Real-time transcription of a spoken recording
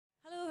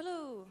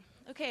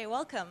Okay,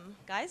 welcome,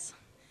 guys.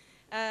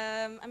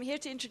 I'm here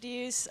to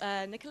introduce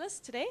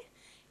Nickolas today.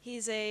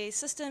 He's a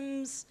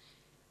systems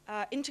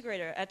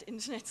integrator at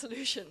Internet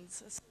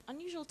Solutions. It's an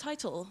unusual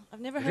title. I've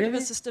never heard of a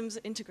Really? systems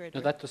integrator.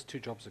 No, that was 2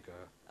 jobs ago.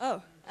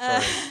 Oh.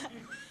 Sorry.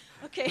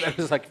 Okay. That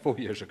was like 4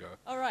 years ago.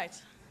 All right.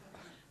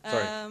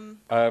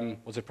 Sorry.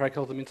 Was it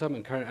Prakel in the meantime?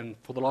 And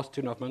for the last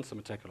 2.5 months, I'm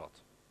a Take a Lot.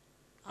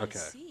 Okay.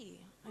 I see.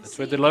 That's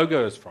where the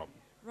logo is from.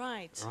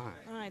 Right.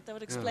 Right. Right. That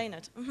would explain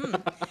it.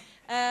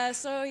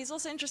 So he's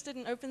also interested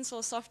in open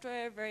source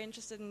software, very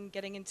interested in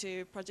getting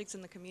into projects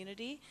in the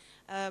community.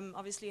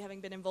 Obviously, having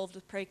been involved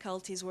with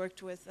Praycult, he's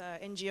worked with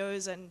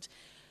NGOs and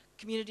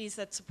communities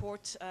that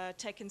support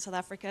tech in South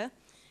Africa.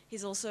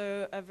 He's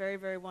also a very,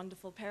 very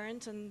wonderful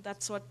parent, and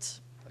that's what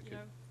you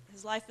know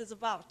his life is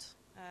about.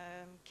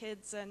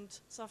 Kids and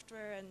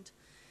software and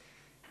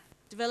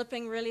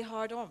developing really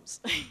hard ORMs.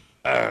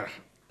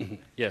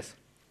 Yes.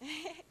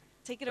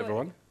 Take it away.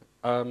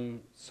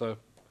 Everyone. So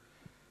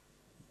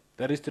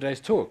that is today's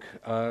talk,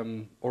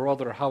 or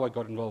rather how I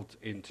got involved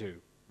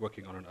into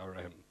working on an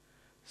ORM.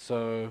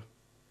 So,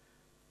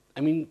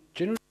 I mean,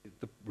 generally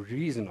the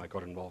reason I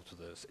got involved with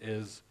this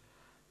is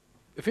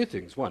a few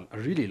things. One, I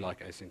really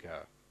like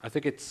asyncio. I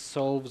think it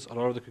solves a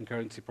lot of the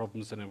concurrency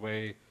problems in a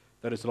way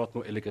that is a lot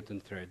more elegant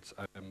than threads.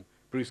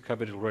 Bruce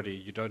covered it already.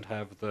 You don't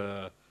have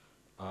the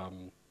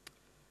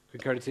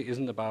concurrency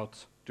isn't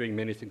about doing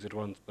many things at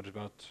once, but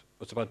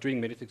it's about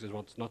doing many things at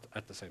once, not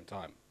at the same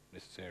time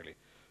necessarily.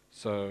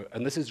 So,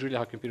 and this is really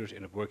how computers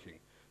end up working.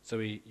 So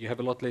you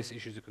have a lot less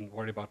issues you can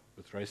worry about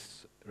with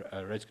race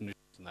conditions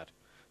and that.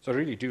 So I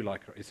really do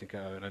like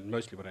asyncio, and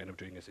mostly what I end up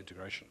doing is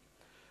integration.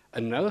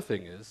 Another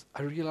thing is,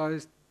 I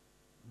realized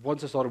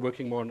once I started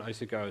working more on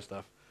asyncio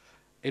stuff,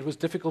 it was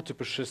difficult to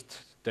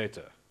persist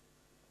data,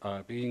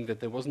 being that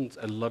there wasn't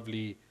a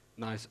lovely,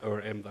 nice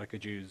ORM that I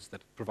could use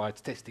that provides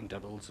testing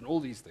doubles and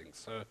all these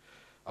things. So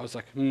I was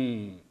like,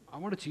 I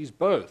wanted to use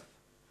both.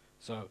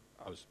 So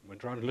I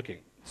went around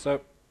looking.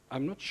 So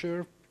I'm not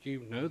sure if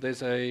you know,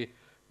 there's a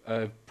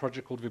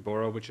project called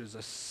Vibora, which is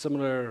a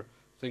similar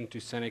thing to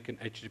Sonic and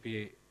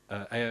HTTP,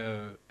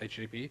 AO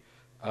HTTP.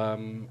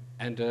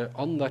 And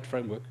on that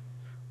framework,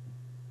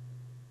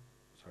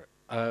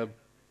 I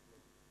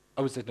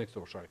was at next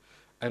door, sorry.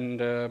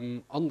 And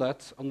on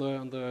that, on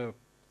the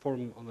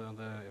forum,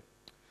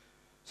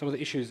 some of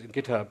the issues in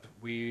GitHub,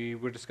 we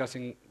were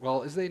discussing,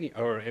 well, is there any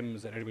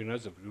ORMs that anybody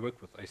knows of? We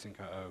work with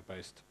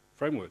asyncio-based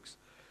frameworks.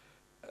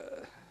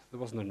 There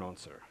wasn't an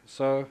answer.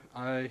 So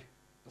I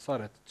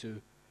decided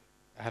to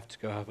have to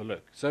go have a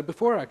look. So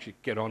before I actually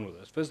get on with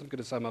this, first I'm going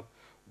to sum up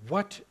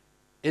what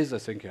is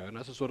asyncio. And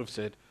as I sort of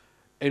said,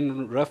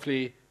 in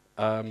roughly,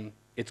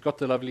 it's got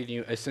the lovely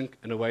new async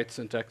and await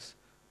syntax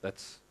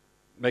that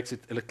makes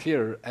it a little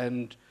clearer.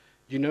 And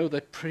you know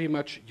that pretty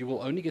much you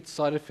will only get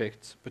side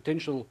effects,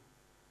 potential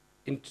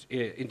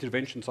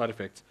intervention side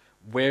effects,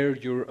 where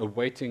you're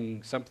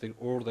awaiting something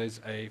or there's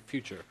a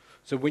future.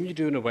 So when you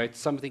do an await,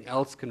 something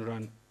else can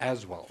run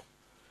as well.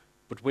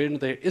 But when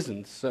there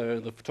isn't, so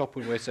the top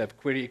one where you have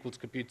query equals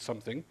compute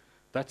something,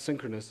 that's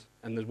synchronous,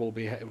 and there will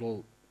be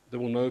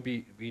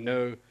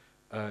no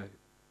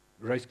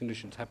race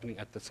conditions happening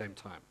at the same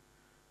time,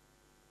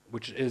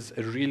 which is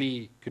a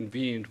really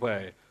convenient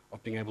way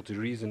of being able to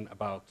reason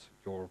about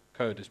your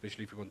code,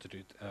 especially if you want to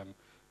do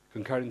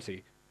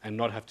concurrency and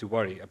not have to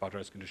worry about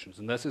race conditions.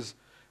 And this is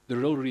the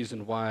real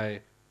reason why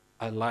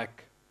I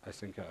like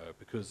asyncio,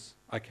 because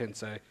I can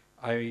say,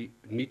 I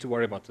need to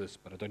worry about this,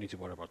 but I don't need to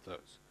worry about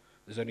those.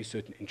 There's only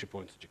certain entry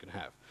points that you can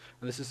have.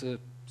 And this is a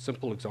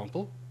simple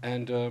example,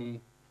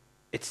 and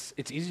it's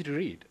easy to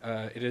read.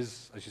 It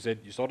is, as you said,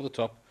 you start at the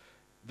top.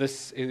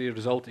 This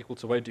result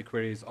equals await to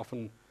query is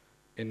often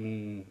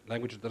in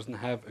language that doesn't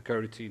have a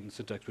coroutine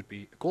syntax would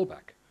be a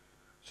callback.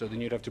 So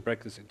then you'd have to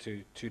break this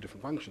into 2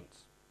 different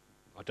functions.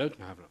 I don't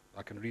have it.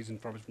 I can reason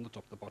from it from the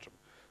top to the bottom.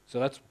 So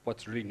that's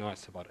what's really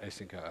nice about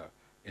asyncio.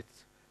 It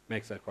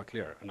makes that quite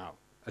clear. And now,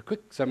 a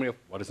quick summary of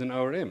what is an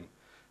ORM.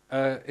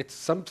 It's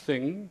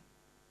something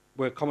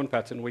where a common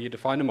pattern where you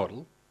define a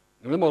model.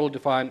 In the model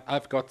define,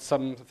 I've got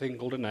something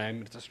called a name,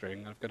 and it's a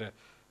string. I've got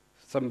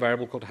some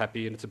variable called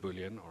happy, and it's a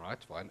boolean. All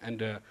right, fine.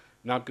 And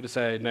now I'm going to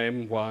say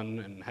name 1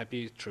 and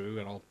happy is true,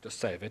 and I'll just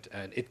save it,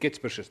 and it gets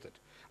persisted.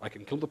 I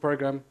can kill the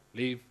program,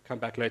 leave, come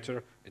back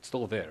later, it's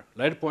still there.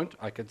 Later point,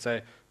 I can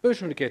say,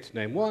 version get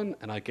name 1,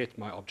 and I get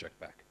my object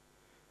back.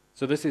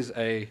 So this is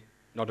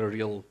not a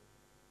real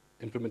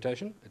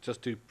implementation, it's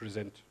just to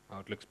present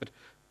how it looks. But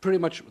pretty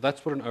much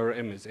that's what an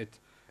ORM is.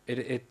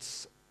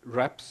 It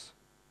wraps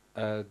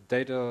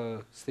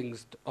data,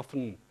 things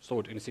often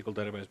stored in a SQL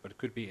database, but it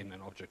could be in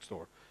an object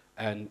store,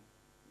 and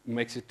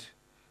makes it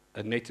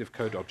a native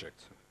code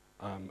object,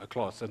 a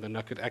class. And then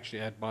I could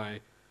actually add my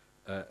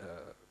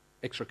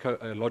extra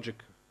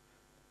logic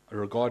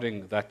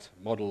regarding that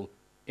model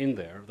in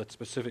there that's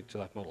specific to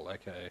that model,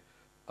 aka,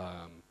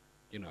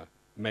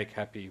 make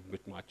happy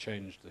with my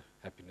change the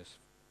happiness,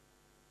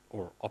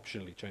 or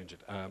optionally change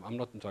it. I'm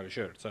not entirely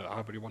sure, so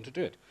however you want to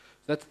do it.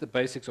 So that's the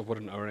basics of what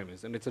an ORM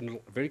is, and it's a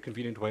very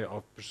convenient way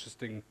of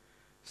persisting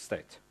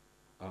state.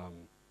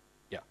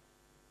 Yeah.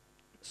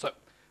 So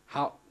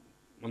how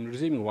I'm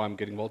resuming why I'm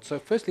getting involved. So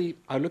firstly,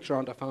 I looked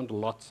around. I found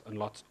lots and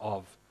lots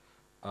of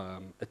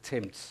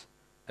attempts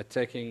at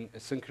taking a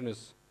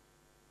synchronous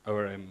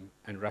ORM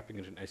and wrapping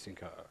it in async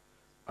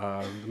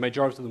OR. The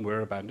majority of them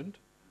were abandoned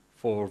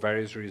for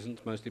various reasons,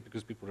 mostly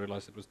because people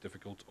realized it was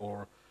difficult,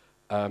 or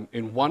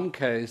in one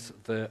case,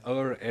 the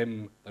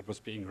ORM that was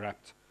being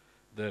wrapped,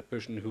 the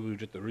person who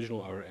did the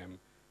original ORM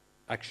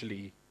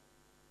actually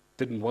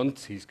didn't want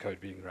his code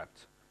being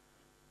wrapped,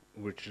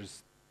 which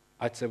is,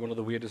 I'd say, one of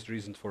the weirdest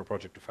reasons for a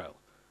project to fail.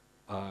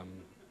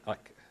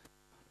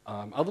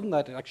 Other than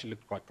that, it actually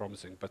looked quite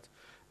promising, but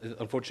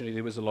unfortunately,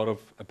 there was a lot of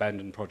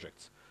abandoned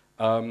projects.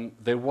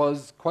 There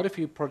was quite a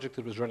few projects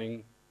that was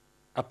running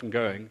up and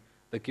going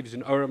that gives you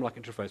an ORM-like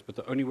interface, but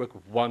they only work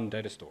with one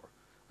data store.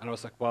 And I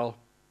was like, well,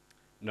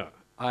 no.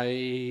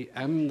 I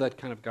am that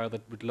kind of guy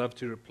that would love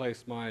to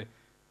replace my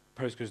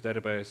Postgres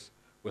database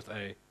with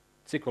a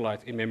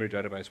SQLite in-memory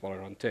database while I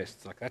run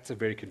tests. Like, that's a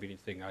very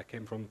convenient thing. I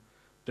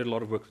did a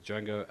lot of work with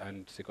Django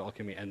and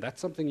sqlAlchemy, and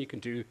that's something you can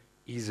do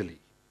easily.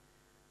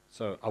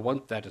 So I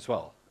want that as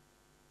well.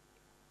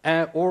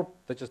 Or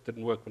they just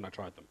didn't work when I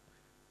tried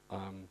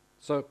them.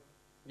 So,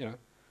 you know,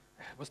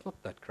 it was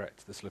not that great,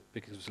 the slip,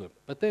 because it was slip.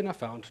 But then I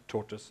found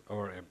Tortoise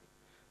ORM,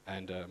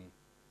 and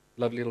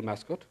lovely little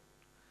mascot.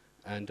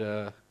 And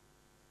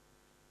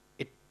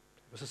it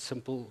was a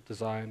simple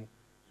design.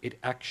 It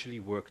actually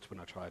worked when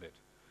I tried it.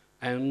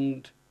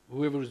 And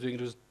whoever was doing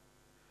it was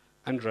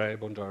Andre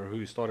Bonjar,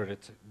 who started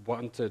it,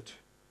 wanted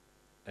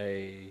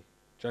a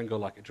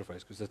Django-like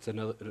interface, because that's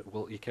another,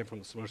 well, he came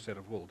from a similar set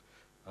of world,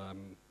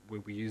 where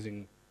we're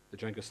using the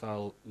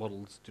Django-style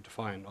models to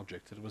define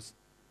objects.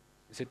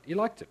 He said he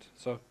liked it.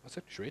 So I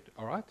said, sweet,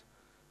 all right.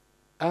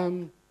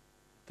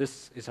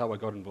 This is how I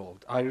got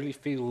involved. I really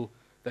feel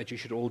that you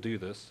should all do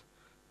this.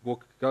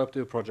 Go up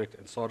to a project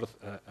and start with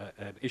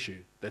an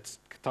issue that's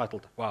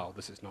titled, wow,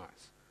 this is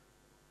nice.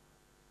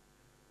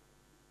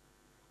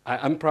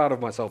 I'm proud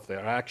of myself there.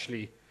 I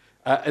actually,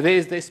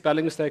 there's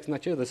spelling mistakes in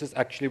that here. This is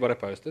actually what I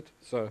posted.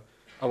 So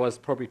I was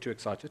probably too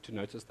excited to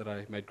notice that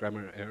I made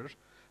grammar errors.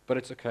 But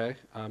it's okay.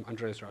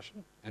 Andre is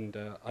Russian, and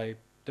I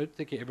don't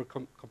think he ever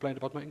complained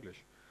about my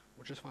English,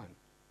 which is fine.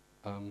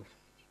 All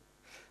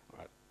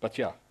right. But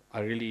yeah,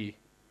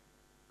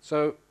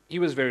 so he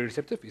was very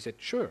receptive. He said,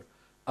 sure,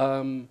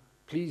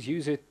 please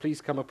use it,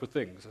 please come up with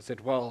things. I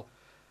said, well,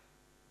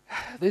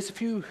 there's a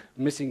few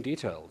missing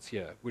details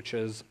here, which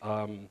is,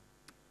 there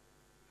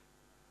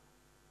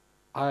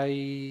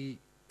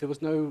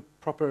was no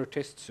proper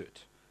test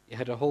suite. You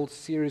had a whole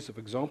series of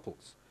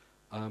examples,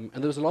 and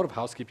there was a lot of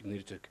housekeeping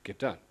needed to get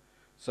done.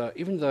 So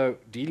even though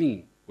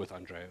dealing with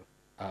Andre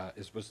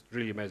was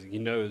really amazing, he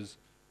knows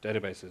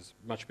databases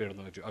much better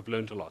than I do. I've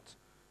learned a lot.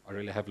 I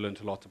really have learned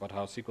a lot about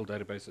how SQL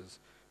databases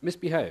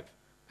misbehave,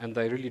 and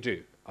they really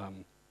do.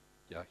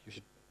 Yeah,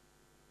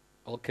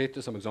 I'll get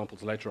to some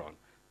examples later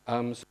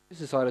on. So I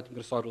decided I'm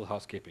going to start with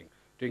housekeeping,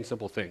 doing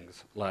simple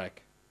things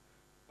like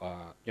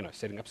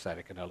setting up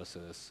static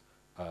analysis,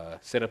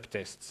 set up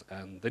tests.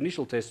 And the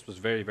initial test was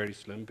very, very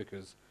slim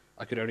because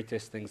I could only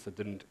test things that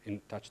didn't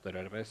touch the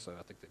database. So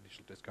I think the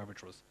initial test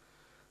coverage was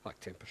like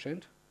 10%.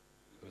 It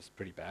was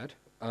pretty bad.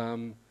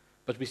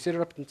 But we set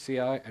it up in CI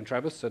and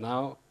Travis, so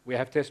now we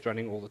have tests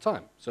running all the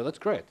time. So that's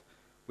great.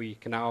 We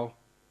can now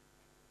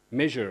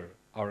measure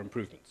our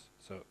improvements.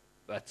 So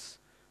that's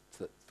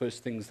the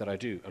first things that I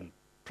do on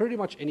pretty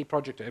much any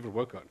project I ever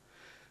work on.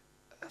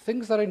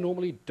 Things that I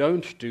normally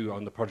don't do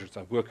on the projects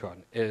I work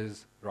on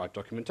is write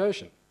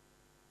documentation,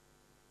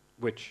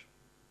 which,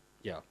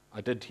 yeah,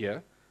 I did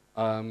here.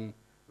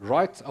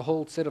 Write a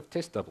whole set of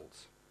test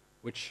doubles,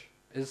 which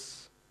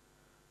is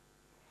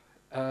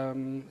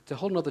it's a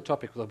whole other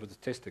topic with the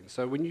testing.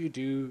 So when you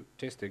do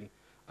testing,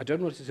 I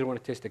don't necessarily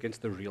want to test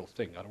against the real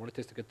thing. I don't want to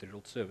test against the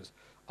real service.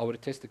 I want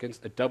to test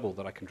against a double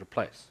that I can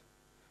replace.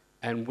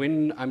 And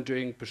when I'm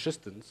doing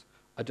persistence,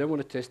 I don't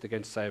want to test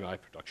against, say, my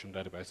production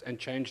database and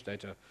change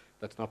data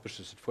that's not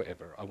persisted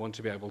forever. I want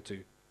to be able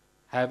to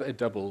have a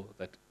double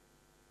that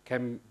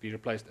can be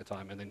replaced at a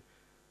time and then,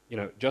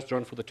 just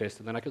run for the test,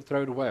 and then I can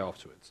throw it away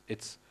afterwards.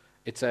 It's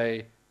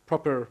a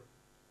proper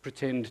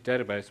pretend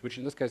database, which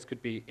in this case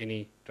could be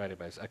any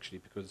database, actually,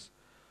 because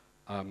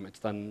it's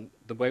done,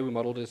 the way we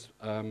modeled is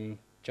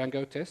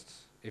Django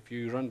tests. If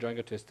you run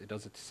Django tests, it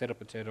does a setup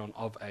and teardown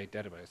of a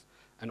database,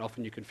 and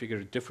often you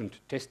configure a different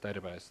test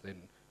database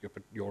than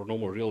your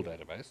normal real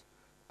database,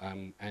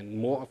 and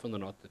more often than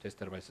not, the test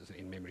database is an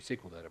in-memory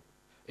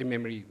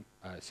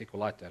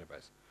SQLite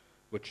database,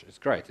 which is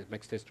great. It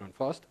makes tests run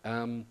fast.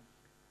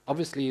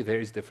 Obviously,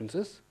 there is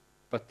differences,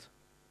 but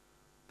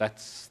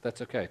that's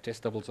okay.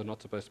 Test doubles are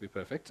not supposed to be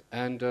perfect,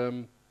 and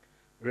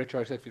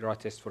retroactively write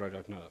tests for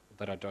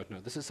that I don't know.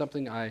 This is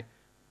something I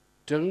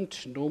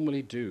don't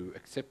normally do,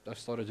 except I've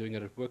started doing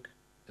it at work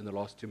in the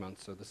last 2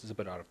 months, so this is a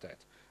bit out of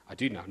date. I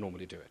do now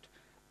normally do it.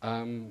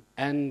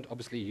 And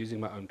obviously using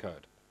my own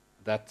code.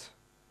 That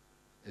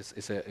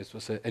was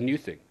a new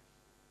thing.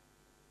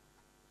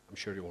 I'm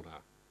sure you all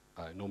know.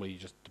 Normally you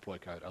just deploy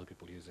code, other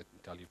people use it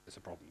and tell you there's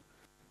a problem.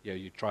 Yeah,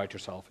 you try it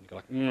yourself and you go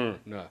like,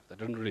 no, that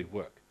doesn't really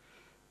work.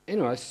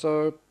 Anyway,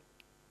 so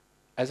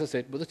as I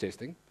said, with the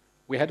testing,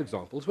 we had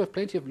examples. We have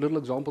plenty of little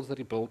examples that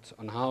he built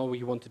on how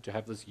he wanted to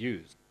have this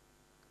used.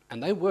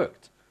 And they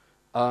worked.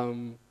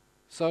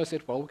 So I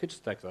said, well, we could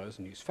just take those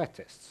and use fat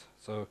tests.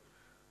 So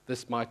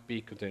this might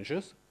be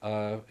contentious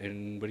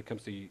when it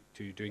comes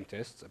to doing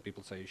tests, and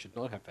people say you should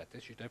not have fat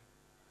tests, you should have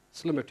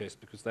slimmer tests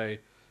because they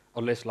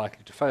are less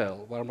likely to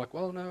fail. Well, I'm like,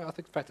 well, no, I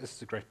think fat tests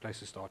is a great place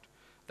to start.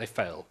 They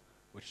fail,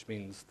 which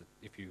means that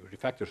if you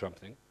refactor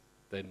something,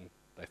 then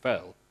they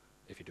fail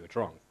if you do it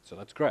wrong. So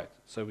that's great.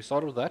 So we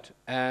started with that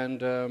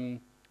and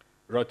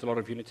wrote a lot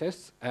of unit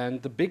tests.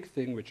 And the big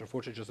thing, which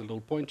unfortunately is just a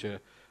little pointer,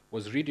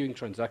 was redoing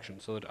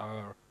transactions so that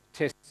our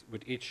tests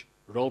would each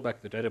roll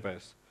back the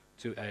database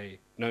to a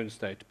known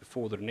state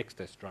before the next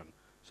test run,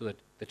 so that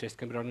the test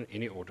can be run in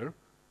any order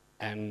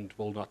and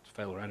will not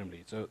fail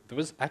randomly. So there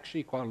was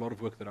actually quite a lot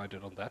of work that I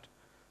did on that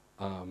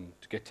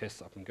to get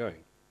tests up and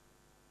going.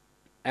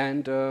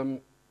 And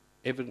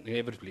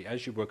inevitably,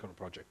 as you work on a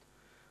project,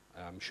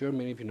 I'm sure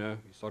many of you know,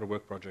 you start a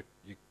work project,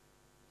 you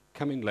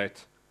come in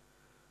late,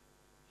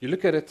 you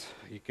look at it,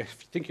 you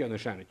think you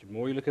understand it. The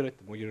more you look at it,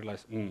 the more you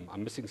realize,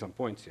 I'm missing some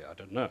points here, I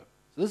don't know.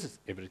 So this is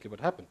evidently what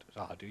happened.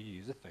 So how do you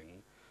use a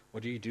thing?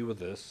 What do you do with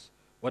this?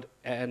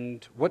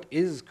 What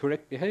is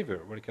correct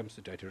behavior when it comes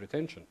to data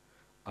retention?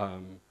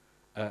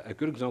 A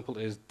good example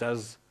is,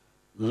 does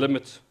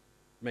limit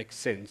make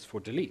sense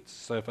for deletes?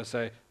 So if I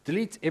say,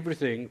 delete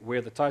everything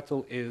where the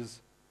title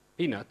is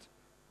peanut,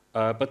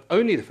 but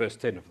only the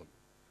first 10 of them,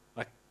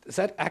 like, does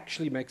that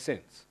actually make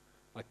sense?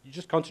 Like, you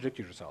just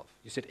contradicted yourself.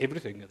 You said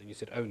everything, and then you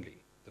said only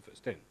the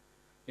first 10.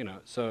 You know,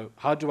 so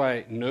how do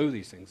I know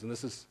these things? And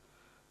this is,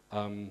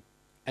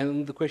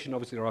 and the question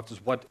obviously arises,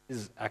 what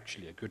is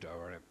actually a good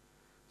ORM?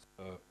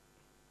 So,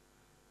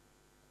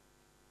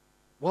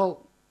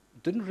 well,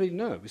 didn't really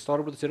know. We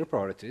started with a set of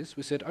priorities.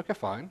 We said, okay,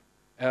 fine.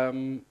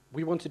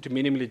 We wanted to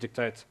minimally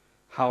dictate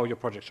how your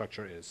project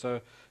structure is.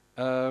 So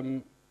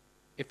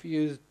if you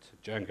used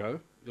Django,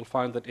 you'll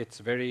find that it's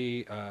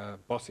very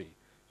bossy.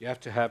 You have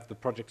to have the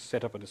project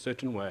set up in a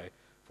certain way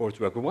for it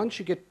to work. But once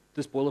you get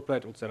this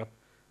boilerplate all set up,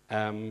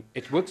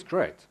 it works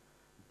great.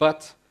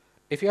 But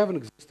if you have an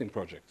existing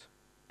project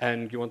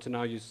and you want to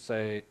now use,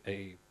 say,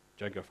 a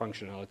Django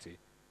functionality,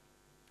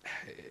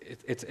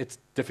 it's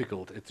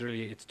difficult.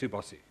 It's too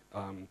bossy.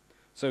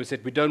 So we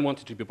said we don't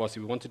want it to be bossy.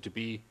 We want it to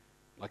be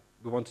like,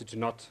 we wanted to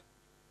not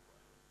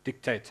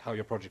dictate how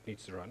your project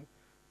needs to run.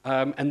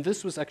 And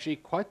this was actually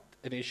quite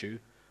an issue.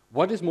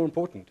 What is more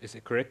important? Is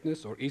it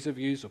correctness or ease of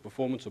use or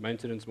performance or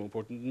maintenance more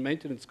important?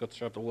 Maintenance got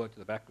shoved all the way to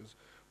the back because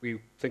we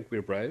think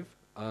we're brave.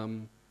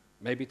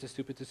 Maybe it's a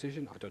stupid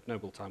decision. I don't know.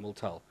 Time will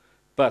tell.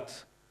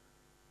 But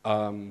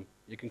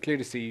you can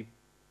clearly see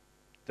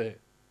the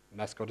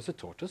mascot is a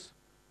tortoise,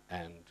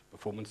 and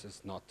performance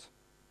is not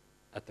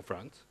at the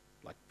front.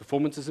 Like,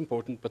 performance is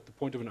important, but the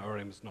point of an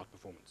ORM is not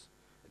performance.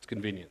 It's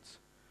convenience.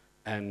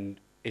 And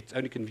it's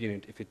only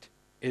convenient if it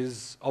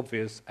is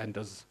obvious and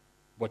does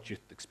what you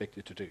expect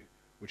it to do,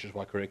 which is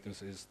why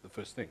correctness is the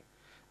first thing.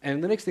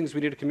 And the next thing is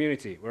we need a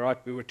community. We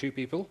were 2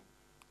 people.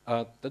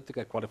 Don't think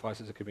that qualifies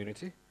as a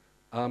community.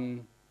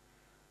 Don't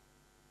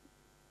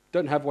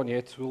have one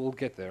yet. We'll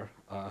get there,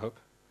 I hope.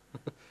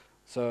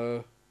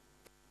 So,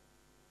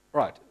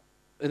 right.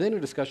 And then a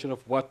discussion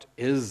of what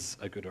is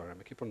a good ORM.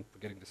 I keep on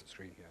forgetting this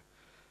screen here.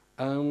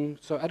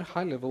 So at a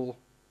high level,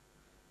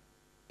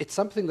 it's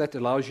something that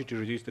allows you to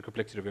reduce the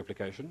complexity of your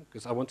application,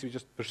 because I want to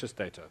just persist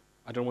data.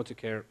 I don't want to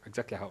care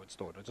exactly how it's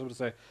stored. I just want to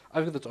say,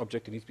 I've got this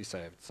object, it needs to be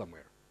saved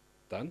somewhere.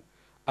 Done.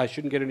 I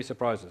shouldn't get any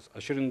surprises. I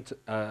shouldn't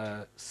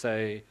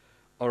say,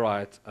 all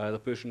right, the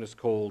person is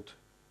called,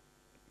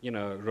 you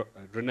know,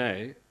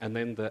 Renee, and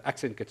then the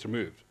accent gets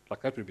removed.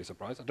 Like, that would be a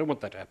surprise. I don't want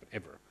that to happen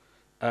ever.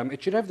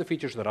 It should have the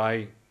features that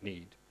I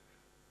need,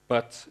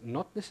 but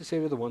not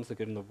necessarily the ones that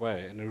get in the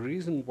way. And the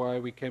reason why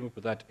we came up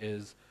with that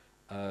is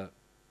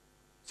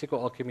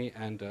sqlAlchemy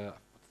and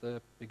what's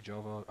the big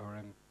Java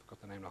ORM?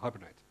 Forgot the name now.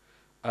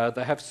 Hibernate.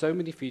 They have so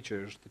many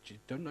features that you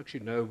don't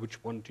actually know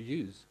which one to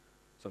use.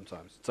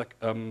 Sometimes it's like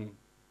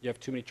you have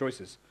too many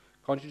choices.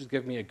 Can't you just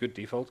give me a good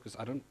default? Because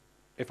I don't.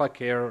 If I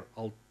care,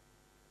 I'll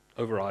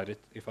override it.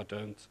 If I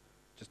don't,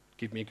 just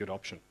give me a good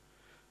option.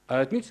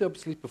 It needs to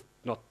obviously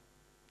not.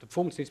 The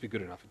performance needs to be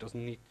good enough. It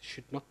doesn't need.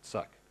 Should not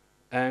suck,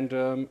 and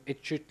it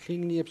should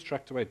cleanly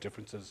abstract away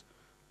differences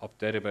of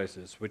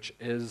databases, which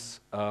is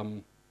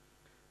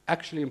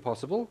actually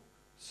impossible.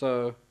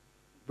 So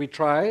we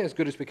try as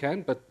good as we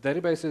can, but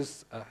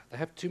databases, they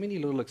have too many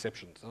little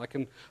exceptions.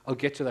 And I'll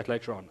get to that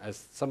later on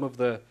as some of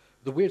the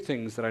weird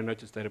things that I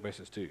noticed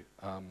databases do.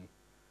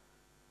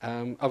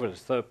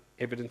 So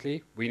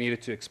evidently, we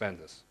needed to expand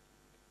this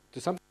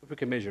to something that we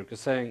can measure,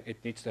 because saying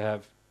it needs to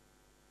have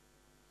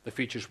the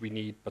features we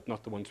need, but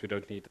not the ones we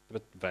don't need, is a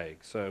bit vague.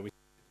 So it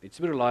needs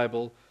to be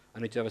reliable. I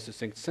need to have a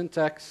succinct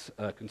syntax,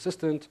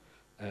 consistent,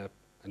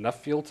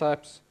 enough field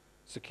types,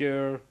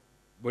 secure.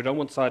 We don't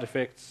want side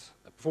effects.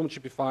 Performance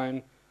should be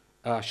fine.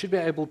 Should be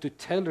able to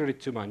tailor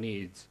it to my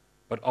needs,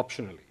 but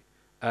optionally.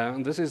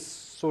 And this is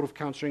sort of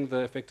countering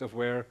the effect of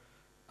where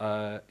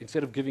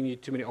instead of giving you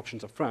too many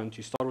options up front,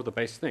 you start with the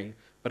base thing,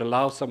 but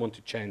allow someone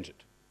to change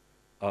it.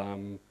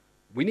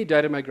 We need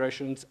data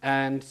migrations,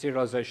 and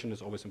serialization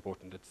is always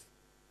important. It's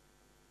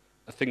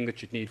a thing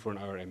that you'd need for an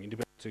ORM. You need to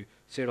be able to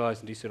serialize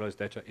and deserialize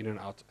data in and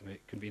out in a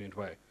convenient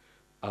way.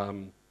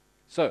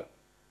 So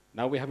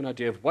now we have an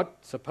idea of what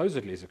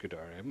supposedly is a good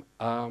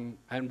ORM,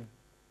 and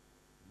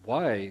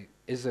why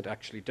is it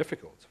actually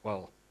difficult?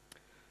 Well,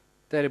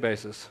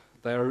 databases,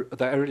 they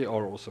already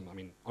are awesome. I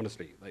mean,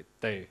 honestly,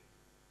 they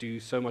do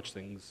so much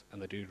things,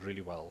 and they do it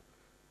really well,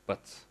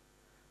 but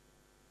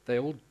they're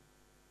all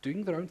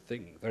doing their own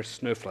thing. They're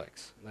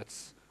snowflakes.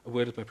 That's a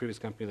word at my previous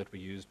company that we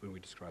used when we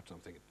described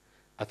something.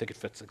 I think it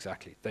fits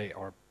exactly. They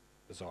are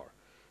bizarre.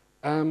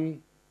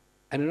 And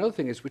another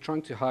thing is we're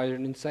trying to hide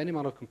an insane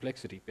amount of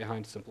complexity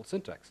behind simple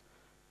syntax,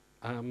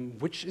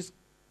 which is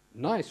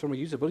nice from a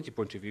usability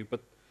point of view,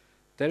 but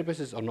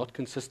databases are not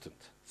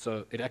consistent.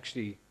 So it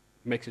actually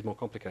makes it more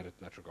complicated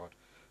in that regard.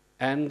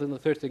 And then the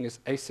third thing is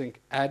async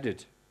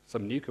added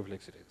some new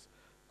complexities.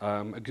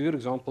 A good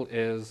example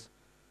is,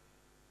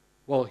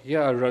 well,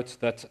 here I wrote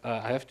that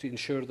I have to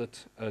ensure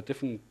that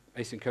different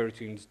async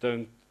coroutines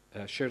don't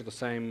share the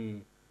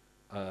same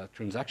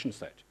transaction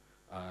state.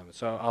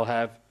 So I'll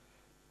have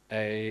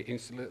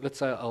let's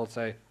say I'll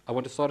say I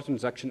want to start a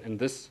transaction in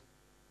this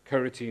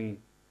coroutine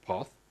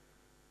path,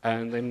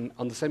 and then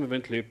on the same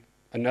event loop,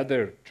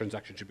 another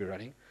transaction should be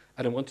running,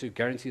 and I want to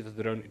guarantee that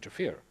they don't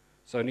interfere.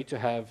 So I need to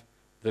have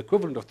the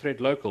equivalent of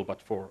thread local,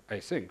 but for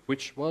async,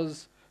 which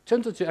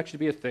turns out to actually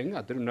be a thing.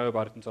 I didn't know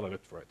about it until I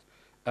looked for it.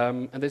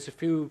 And there's a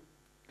few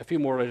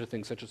more related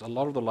things, such as a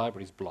lot of the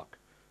libraries block.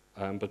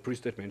 But Bruce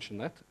did mention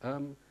that.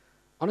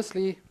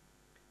 Honestly,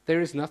 there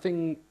is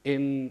nothing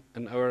in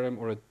an ORM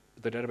or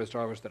the database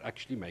drivers that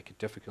actually make it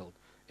difficult.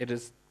 It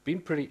has been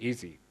pretty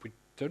easy. We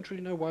don't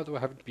really know why there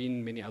haven't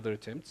been many other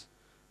attempts,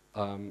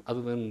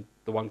 other than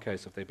the one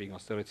case of there being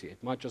hostility.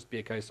 It might just be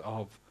a case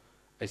of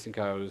async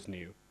IO is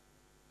new,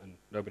 and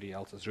nobody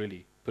else has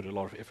really put a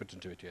lot of effort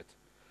into it yet.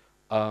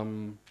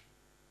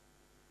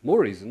 More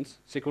reasons,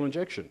 SQL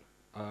injection.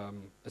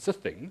 It's a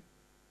thing.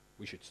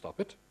 We should stop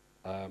it.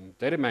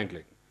 Data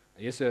mangling.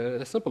 Here's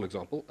a simple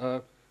example.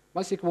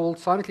 MySQL will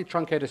silently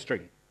truncate a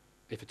string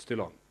if it's too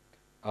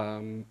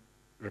long.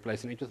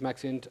 Replacing it with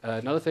maxint.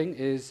 Another thing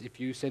is if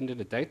you send in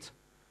a date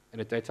in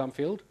a datetime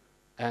field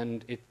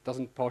and it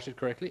doesn't parse it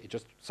correctly, it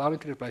just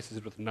silently replaces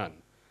it with none.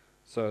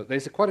 So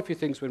there's quite a few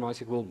things when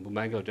MySQL will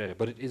mangle data,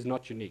 but it is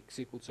not unique.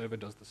 SQL Server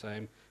does the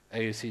same,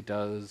 AUC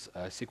does,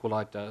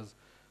 SQLite does.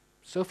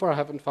 So far I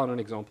haven't found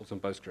any examples on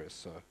Postgres,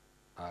 so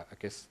I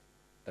guess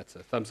that's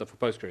a thumbs up for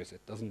Postgres.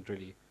 It doesn't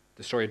really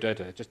destroy your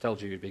data, it just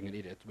tells you you're being an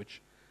idiot,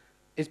 which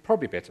is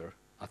probably better,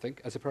 I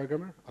think, as a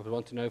programmer. I would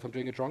want to know if I'm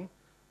doing it wrong.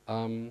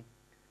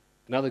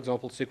 Another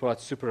example,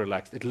 SQLite's super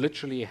relaxed. It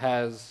literally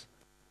has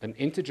an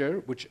integer,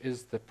 which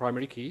is the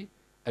primary key,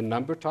 a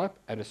number type,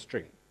 and a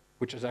string,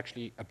 which is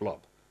actually a blob,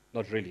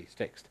 not really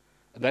text.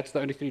 And that's the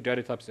only three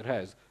data types it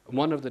has. And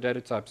one of the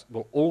data types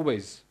will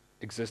always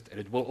exist, and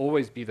it will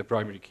always be the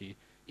primary key,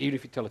 even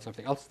if you tell it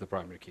something else is the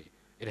primary key.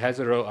 It has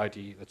a row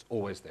ID that's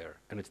always there,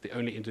 and it's the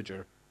only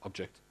integer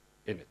object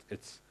in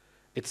it.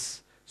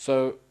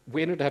 So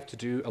we ended up have to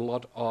do a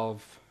lot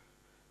of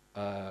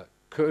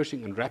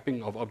coercing and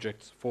wrapping of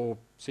objects for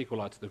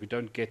SQLite so that we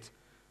don't get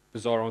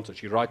bizarre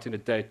answers. You write in a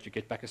date, you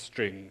get back a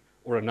string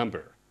or a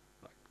number.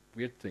 Like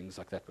weird things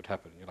like that would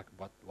happen. You're like,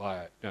 what?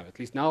 Why? No, at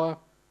least now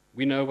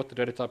we know what the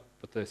data type,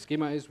 what the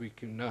schema is. We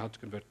can know how to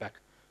convert back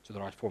to the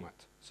right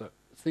format. So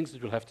it's things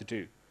that we'll have to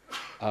do.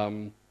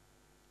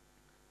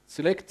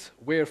 Select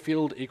where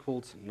field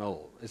equals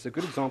null is a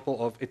good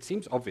example of, it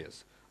seems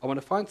obvious. I want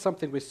to find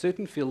something where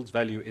certain field's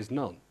value is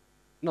null.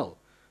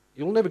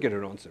 You'll never get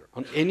an answer.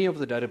 On any of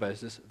the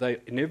databases, they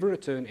never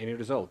return any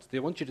results. They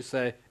want you to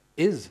say,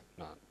 is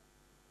none.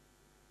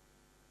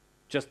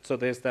 Just so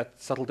there's that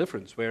subtle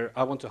difference where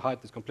I want to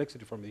hide this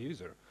complexity from the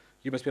user.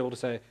 You must be able to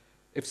say,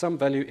 if some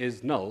value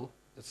is null,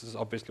 this is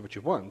obviously what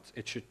you want,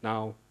 it should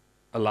now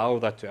allow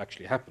that to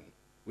actually happen.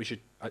 We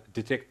should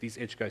detect these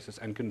edge cases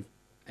and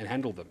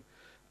handle them.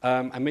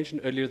 I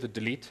mentioned earlier the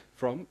delete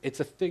from. It's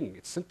a thing.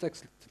 It's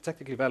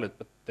syntactically valid,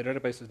 but the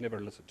databases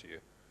never listen to you.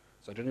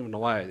 So I don't even know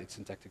why it's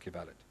syntactically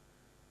valid.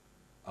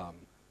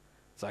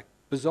 It's like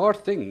bizarre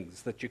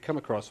things that you come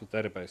across with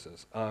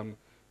databases.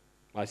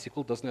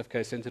 MySQL doesn't have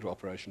case-sensitive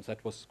operations.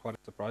 That was quite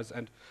a surprise.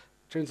 And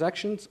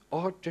transactions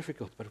are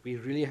difficult, but we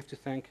really have to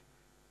thank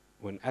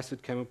when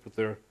ACID came up with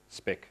their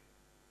spec.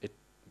 It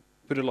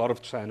put a lot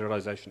of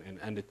standardization in,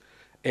 and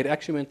it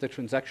actually meant that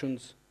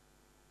transactions,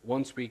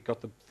 once we got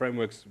the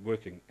frameworks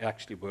working, it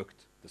actually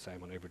worked the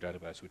same on every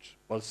database, which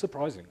was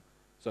surprising.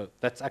 So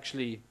that's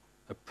actually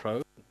a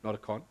pro, not a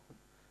con.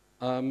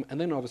 And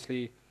then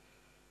obviously,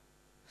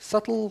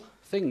 subtle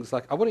things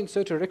like I want to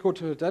insert a record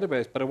to a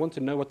database, but I want to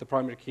know what the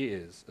primary key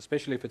is,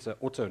 especially if it's an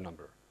auto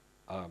number.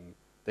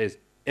 There's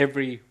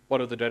every one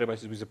of the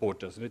databases we support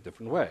does it in a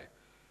different way.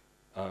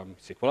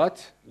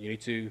 SQLite, you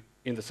need to,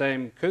 in the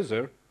same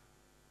cursor,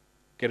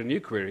 get a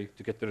new query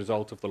to get the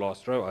result of the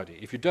last row ID.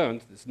 If you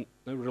don't, there's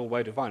no real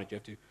way to find it. You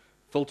have to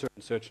filter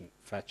and search and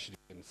fetch it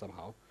in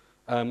somehow.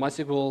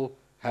 MySQL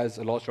has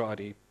a last row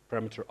ID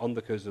parameter on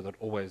the cursor that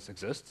always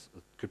exists.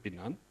 It could be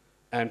none.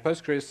 And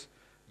Postgres,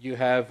 you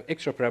have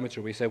extra parameter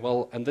where you say,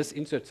 well, and this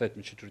insert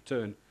statement should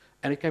return,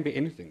 and it can be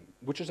anything,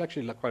 which is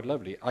actually quite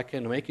lovely. I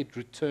can make it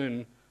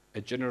return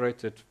a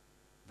generated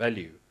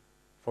value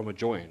from a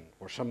join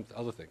or some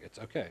other thing. It's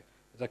okay.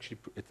 It's actually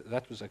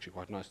that was actually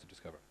quite nice to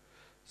discover.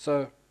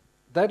 So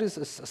that is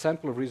a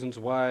sample of reasons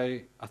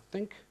why I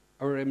think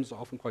ORMs are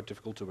often quite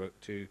difficult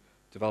to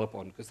develop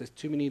on, because there's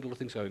too many little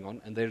things going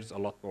on, and there's a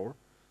lot more.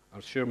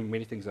 I'm sure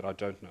many things that I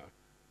don't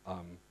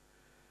know.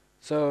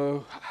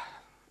 So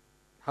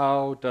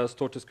how does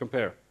Tortoise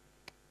compare?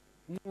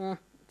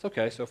 It's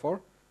okay so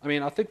far. I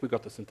mean, I think we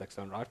got the syntax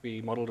down right.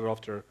 We modeled it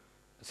after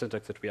a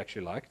syntax that we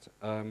actually liked.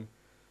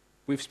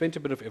 We've spent a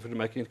bit of effort in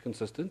making it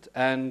consistent,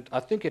 and I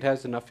think it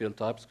has enough field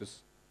types,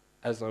 because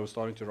as I was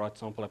starting to write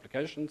sample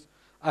applications,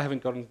 I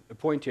haven't gotten a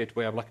point yet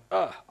where I'm like,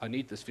 I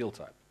need this field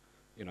type,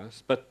 you know.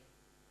 But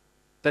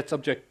that's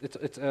subject.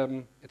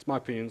 It's my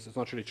opinions. It's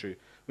not really true.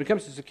 When it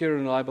comes to secure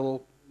and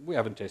reliable, we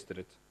haven't tested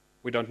it.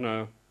 We don't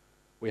know.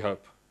 We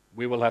hope.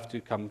 We will have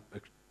to come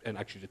and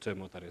actually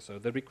determine what that is. So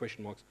the big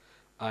question marks,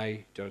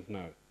 I don't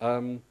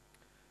know.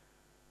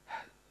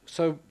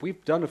 So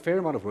we've done a fair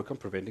amount of work on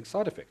preventing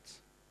side effects,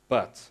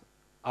 but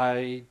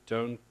I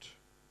don't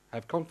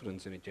have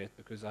confidence in it yet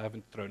because I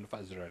haven't thrown a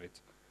fuzzer at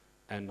it.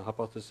 And the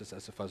hypothesis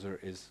as a fuzzer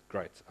is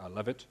great. I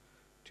love it,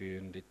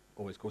 and it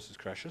always causes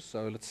crashes.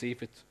 So let's see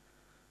if it.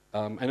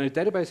 And a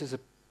database is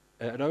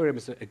an ORM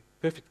is a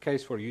perfect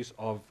case for use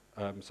of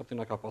something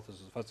like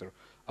hypothesis fuzzer.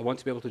 I want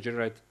to be able to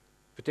generate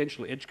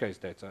potential edge case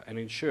data and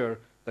ensure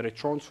that it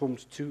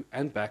transforms to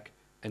and back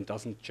and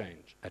doesn't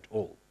change at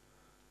all.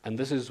 And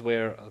this is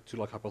where a tool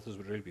like hypothesis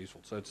would really be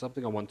useful. So it's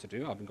something I want to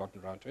do. I haven't gotten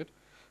around to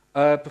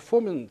it.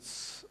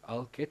 Performance,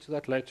 I'll get to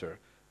that later.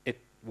 It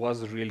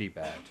was really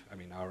bad. I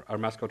mean, our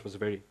mascot was a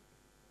very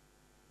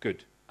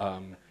good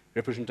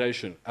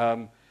representation.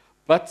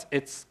 But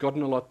it's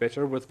gotten a lot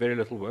better with very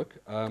little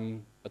work.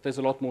 But there's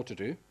a lot more to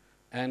do.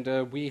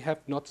 And we have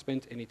not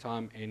spent any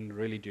time in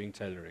really doing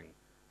tailoring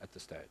at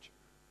this stage.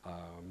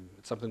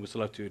 It's something we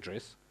still have to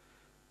address.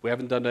 We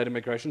haven't done data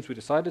migrations. We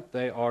decided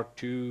they are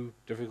too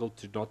difficult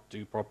to not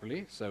do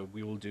properly, so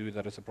we will do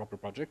that as a proper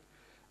project.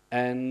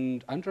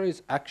 And Andre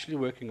is actually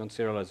working on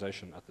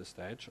serialization at this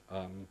stage.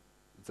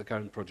 The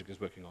current project is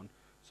working on,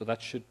 so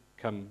that should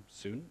come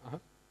soon, I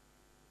hope.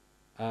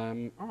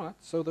 All right,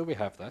 so there we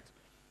have that.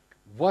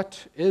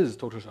 What is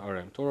Tortoise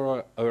ORM?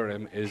 Tortoise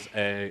ORM is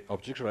an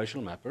object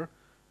relational mapper,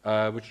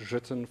 which is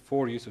written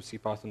for use of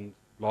CPython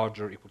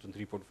larger equal to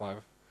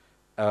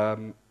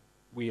 3.5.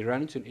 We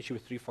ran into an issue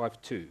with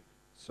 3.5.2.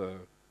 So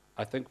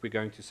I think we're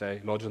going to say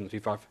larger than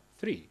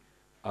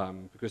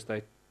 3.5.3 because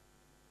they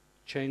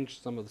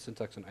changed some of the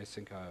syntax in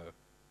asyncio.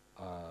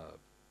 I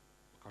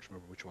can't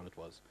remember which one it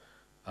was.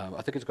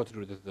 I think it's got to do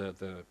with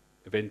the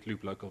event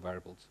loop local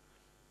variables,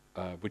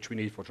 which we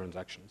need for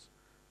transactions.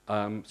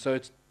 So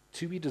it's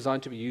to be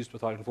designed to be used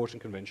without enforcing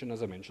convention,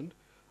 as I mentioned.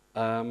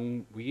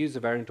 We use a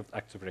variant of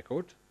active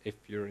record if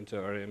you're into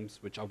ORMs,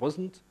 which I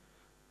wasn't.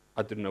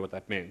 I didn't know what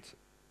that meant.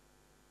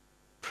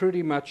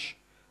 Pretty much,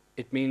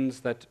 it means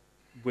that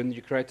when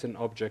you create an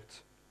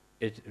object,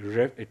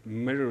 it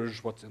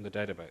mirrors what's in the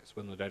database,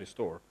 when the data is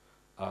stored,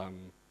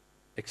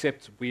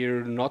 except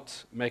we're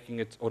not making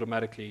it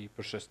automatically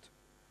persist.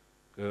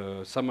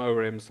 Some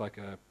ORMs, like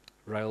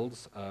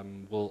Rails,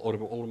 will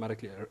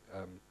automatically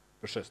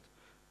persist.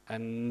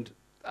 And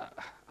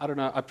I don't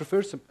know, I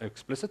prefer some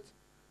explicit.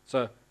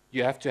 So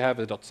you have to have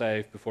a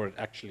 .save before it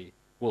actually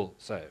will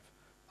save.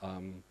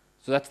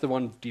 So that's the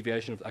one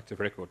deviation of the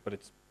active record, but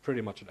it's pretty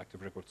much an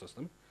active record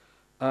system.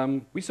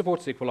 We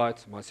support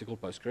SQLite, MySQL,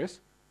 Postgres,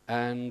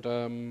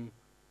 and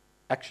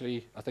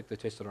actually, I think the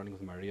tests are running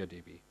with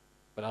MariaDB.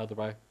 But either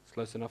way, it's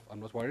close enough, I'm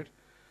not worried.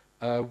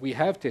 We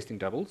have testing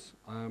doubles.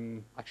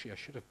 Actually, I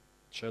should have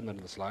shown that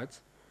in the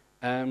slides.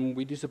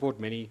 We do support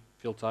many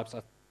field types.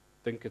 I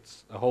think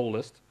it's a whole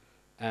list.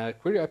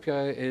 Query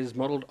API is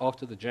modeled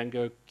after the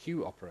Django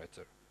queue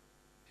operator,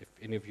 if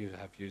any of you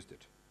have used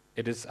it.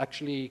 It is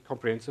actually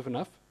comprehensive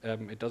enough.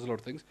 It does a lot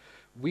of things.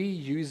 We're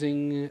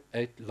using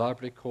a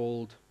library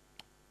called,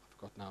 I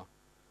forgot now,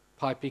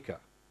 PyPika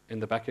in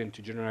the backend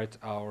to generate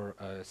our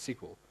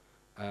SQL.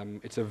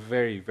 It's a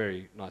very,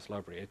 very nice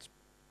library.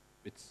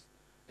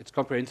 It's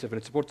comprehensive,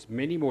 and it supports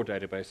many more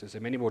databases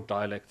and many more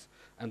dialects,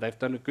 and they've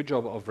done a good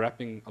job of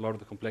wrapping a lot of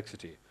the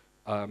complexity.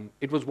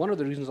 It was one of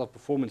the reasons of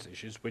performance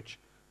issues, which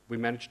we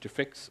managed to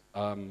fix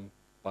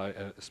by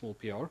a small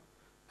PR.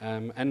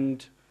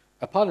 And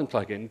a Python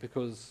plugin,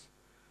 because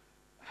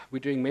we're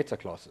doing meta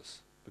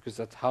classes, because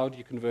that's how do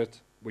you convert,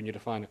 when you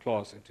define a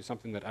class, into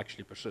something that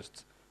actually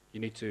persists. You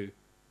need to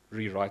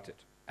rewrite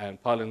it.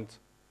 And Python,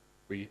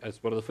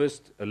 as one of the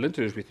first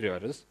linters we threw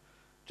at us,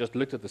 just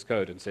looked at this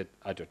code and said,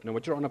 I don't know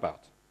what you're on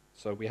about.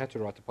 So we had to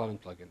write a Python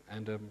plugin.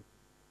 And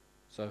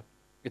so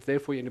it's there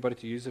for anybody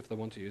to use if they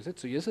want to use it.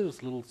 So here's a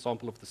little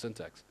sample of the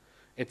syntax.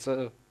 It's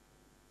a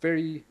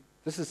very,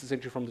 this is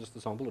essentially from just the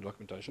sample, the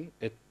documentation.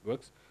 It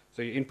works.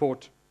 So you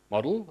import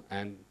model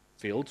and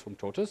fields from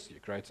Tortoise. You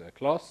create a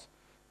class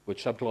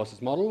which subclass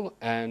is model,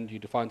 and you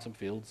define some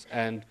fields,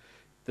 and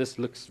this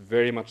looks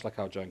very much like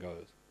how Django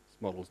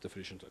models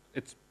definition took.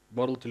 It's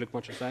modeled to look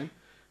much the same.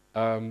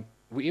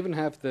 We even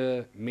have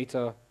the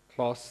meta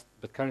class,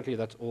 but currently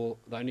that's all.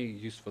 The only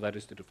use for that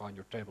is to define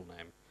your table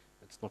name.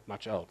 It's not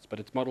much else, but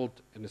it's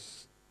modeled in a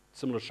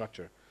similar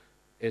structure.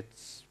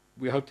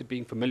 We hope that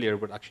being familiar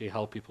would actually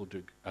help people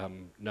do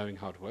knowing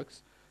how it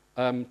works.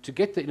 To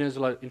get the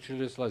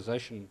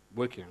initialization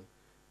working,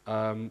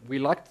 we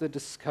liked the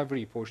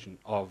discovery portion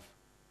of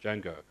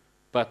Django,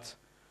 but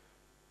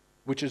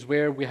which is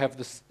where we have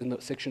this in the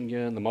section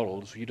here in the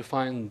models. You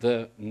define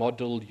the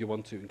model you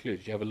want to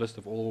include. You have a list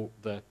of all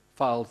the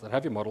files that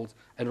have your models,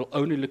 and it will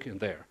only look in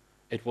there.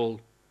 It will,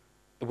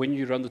 when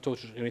you run the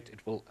tortoise in it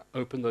will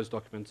open those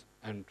documents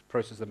and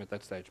process them at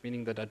that stage,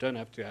 meaning that I don't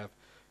have to have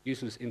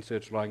useless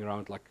inserts lying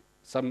around like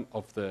some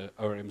of the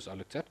ORMs I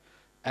looked at.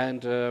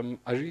 And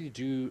I really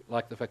do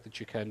like the fact that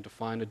you can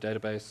define a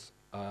database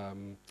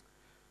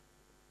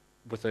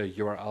with a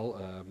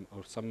URL,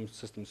 or some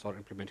systems are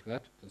implementing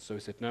that. And so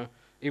we said, no,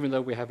 even though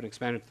we have an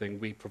expanded thing,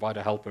 we provide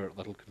a helper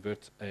that will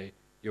convert a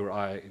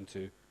URI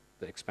into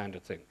the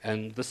expanded thing.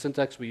 And the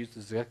syntax we used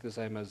is exactly the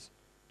same as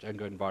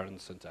Django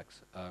environment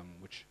syntax,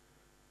 which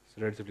is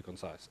relatively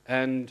concise.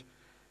 And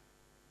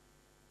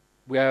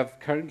we have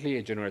currently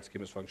a generate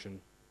schemas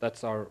function.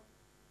 That's our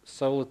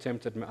sole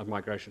attempt at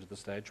migration to the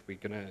stage. We're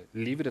going to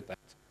leave it at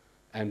that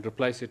and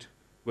replace it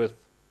with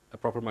a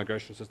proper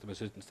migration system at a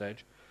certain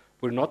stage.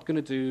 We're not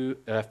going to do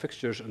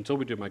fixtures until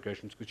we do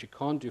migrations, because you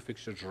can't do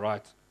fixtures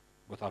right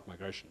without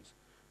migrations,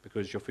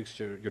 because your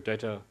fixture, your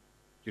data,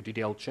 your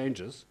DDL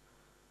changes,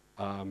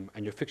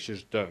 and your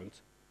fixtures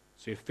don't.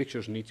 So your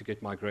fixtures need to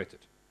get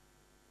migrated.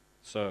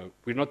 So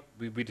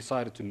we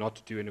decided to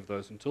not do any of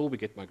those until we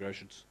get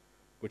migrations,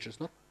 which is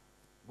not,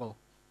 well,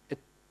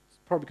 it's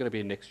probably going to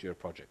be a next year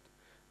project.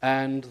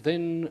 And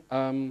then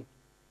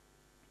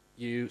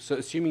so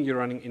assuming you're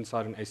running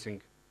inside an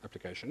async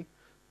application,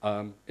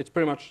 it's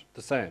pretty much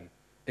the same,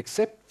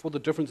 except for the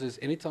difference is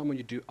anytime when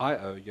you do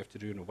I/O, you have to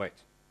do an await,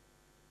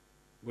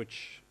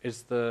 which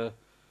is the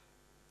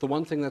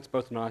one thing that's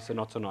both nice and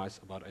not so nice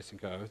about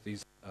async I/O.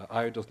 These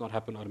I/O does not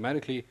happen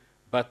automatically,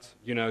 but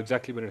you know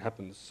exactly when it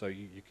happens, so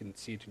you can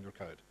see it in your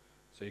code.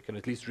 So you can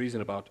at least reason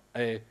about,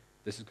 A,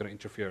 this is going to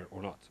interfere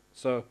or not.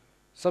 So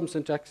some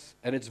syntax,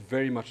 and it's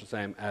very much the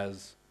same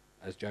as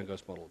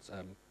Django's models.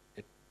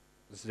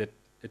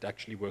 It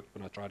actually worked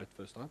when I tried it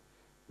first time,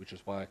 which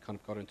is why I kind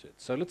of got into it.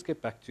 So let's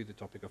get back to the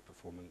topic of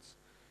performance.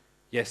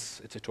 Yes,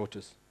 it's a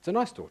tortoise. It's a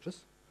nice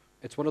tortoise.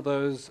 It's one of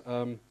those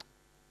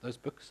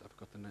books. I've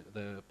got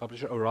the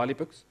publisher, O'Reilly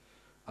books.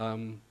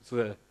 It's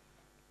a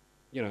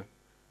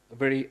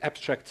very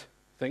abstract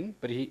thing,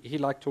 but he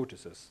liked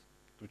tortoises,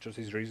 which was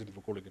his reason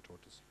for calling it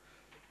tortoise.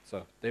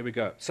 So there we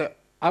go. So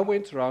I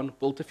went around,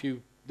 built a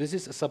few. This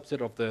is a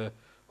subset of the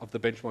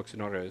benchmark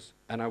scenarios,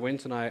 and I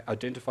went and I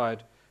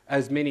identified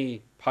as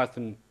many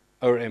Python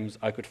ORMs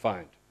I could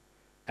find.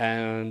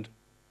 And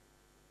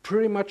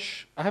pretty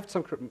much, I have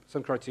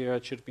some criteria.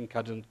 It should have been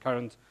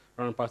current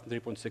around Python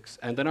 3.6,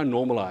 and then I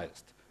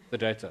normalized the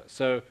data.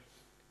 So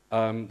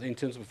in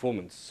terms of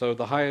performance, so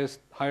the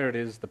higher it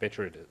is, the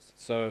better it is.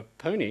 So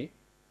Pony,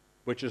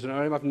 which is an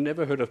ORM I've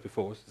never heard of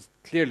before, is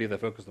clearly they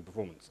focus on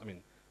performance. I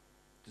mean,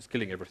 just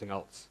killing everything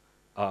else.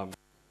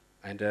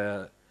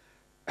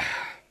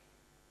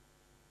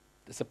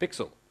 It's a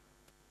pixel.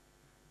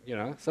 You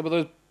know, some of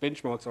those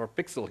benchmarks are a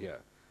pixel here.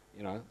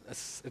 You know,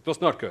 it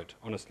was not good,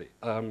 honestly.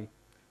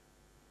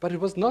 But it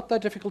was not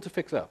that difficult to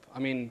fix up. I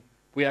mean,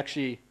 I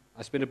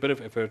spent a bit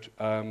of effort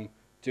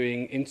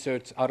doing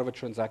inserts out of a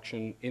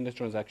transaction, in the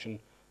transaction,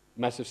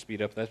 massive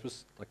speed up. That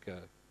was like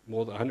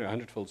more than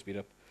 100-fold speed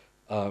up.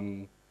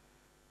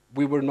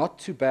 We were not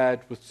too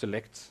bad with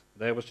selects.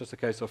 There was just a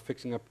case of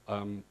fixing up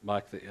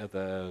like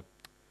the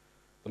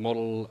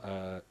model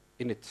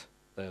init,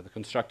 the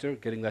constructor,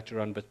 getting that to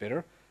run a bit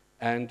better.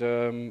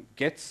 And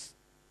gets,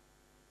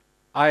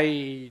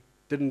 I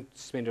didn't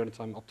spend any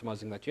time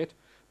optimizing that yet,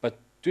 but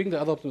doing the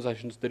other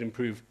optimizations did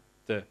improve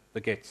the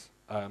gets.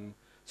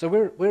 So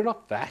we're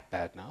not that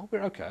bad now.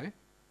 We're okay,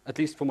 at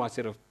least for my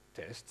set of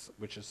tests,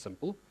 which is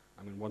simple.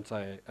 I mean, once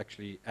I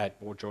actually add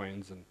more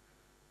joins and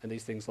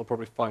these things, I'll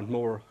probably find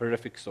more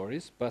horrific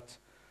stories. But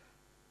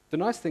the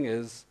nice thing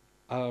is,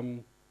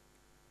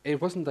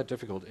 it wasn't that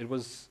difficult. It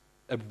was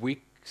a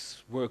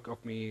week's work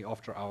of me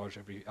after hours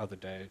every other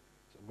day.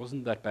 So it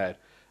wasn't that bad.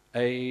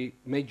 A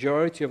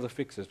majority of the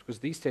fixes, because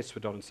these tests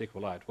were done in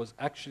SQLite, was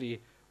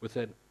actually with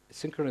a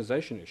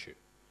synchronization issue.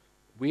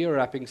 We are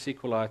wrapping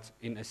SQLite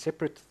in a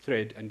separate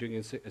thread and doing a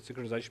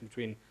synchronization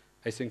between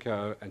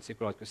asyncio and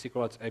SQLite, because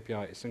SQLite's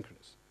API is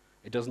synchronous.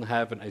 It doesn't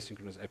have an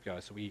asynchronous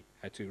API, so we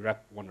had to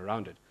wrap one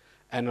around it.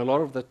 And a lot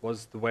of that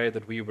was the way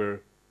that we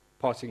were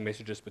passing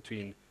messages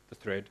between the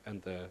thread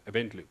and the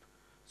event loop.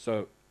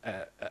 So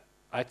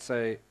I'd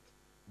say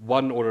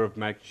 1 order of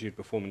magnitude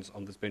performance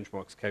on this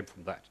benchmarks came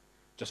from that,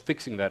 just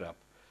fixing that up.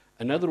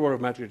 Another order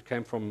of magnitude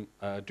came from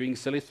doing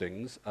silly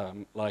things,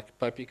 like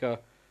Pypika.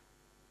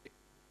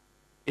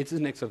 It's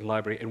an excellent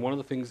library, and one of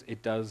the things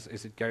it does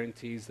is it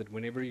guarantees that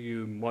whenever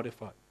you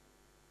modify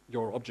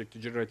your object to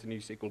generate a new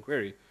SQL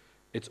query,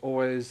 it's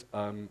always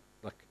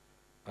like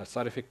a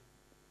side effect.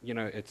 You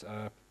know, it's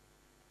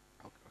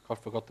I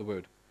forgot the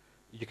word.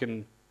 You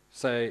can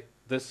say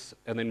this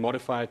and then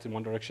modify it in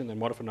one direction, then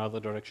modify another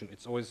direction.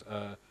 It's always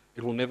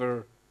you'll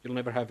never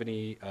have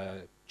any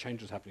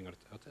changes happening at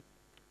it.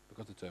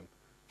 Forgot the term.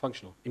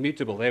 Functional,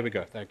 immutable. There we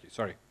go. Thank you.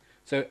 Sorry.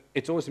 So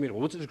it's always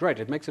immutable, which is great.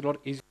 It makes it a lot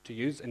easier to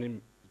use and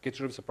then gets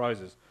rid of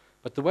surprises.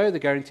 But the way the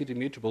guaranteed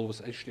immutable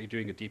was actually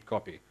doing a deep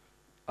copy.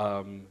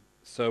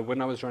 So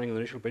when I was running the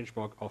initial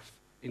benchmark of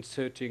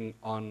inserting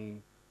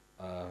on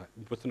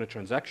within a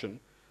transaction,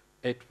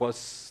 it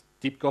was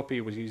deep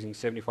copy was using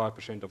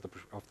 75% of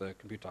the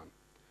compute time.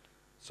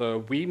 So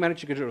we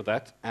managed to get rid of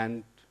that,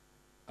 and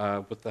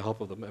with the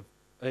help of them,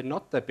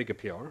 not that big a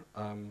PR,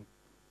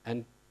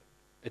 and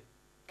it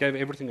gave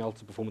everything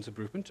else a performance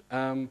improvement,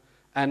 and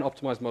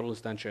optimized model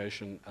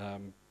instantiation,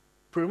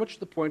 pretty much to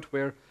the point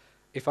where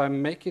if I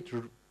make it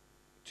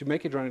to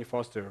make it run any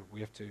faster, we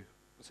have to.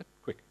 What's it?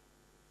 Quick.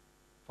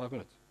 5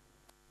 minutes.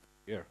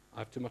 Yeah, I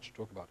have too much to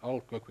talk about.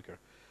 I'll go quicker.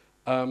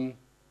 We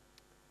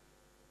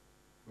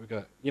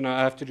go. You know,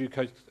 I have to do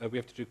code. We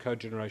have to do code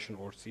generation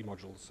or C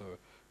modules, so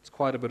it's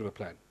quite a bit of a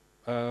plan.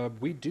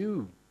 We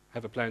do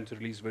have a plan to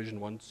release version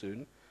 1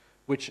 soon,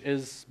 which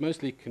is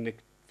mostly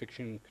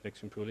fiction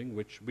connection pooling,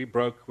 which we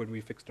broke when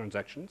we fixed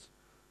transactions.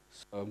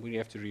 So we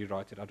have to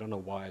rewrite it. I don't know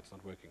why it's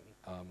not working.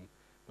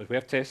 But we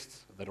have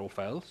tests that all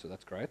fail, so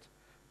that's great.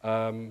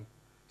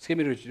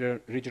 Schema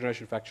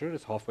regeneration factor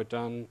is halfway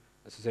done.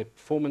 As I said,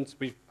 performance,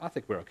 I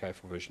think we're okay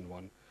for version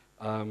 1.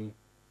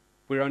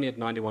 We're only at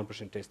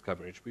 91% test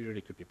coverage. We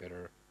really could be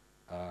better.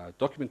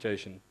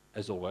 Documentation,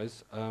 as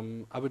always.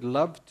 I would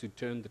love to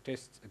turn the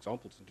test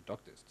examples into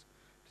doc tests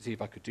to see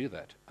if I could do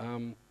that.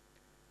 And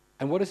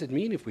what does it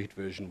mean if we hit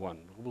version 1?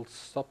 We'll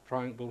stop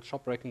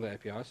breaking the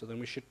API, so then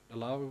we should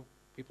allow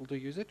people to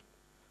use it,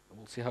 and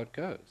we'll see how it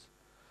goes.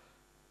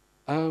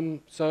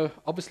 So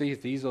obviously,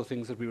 these are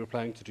things that we were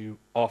planning to do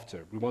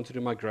after. We want to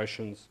do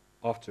migrations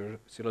after.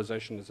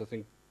 Serialization is, I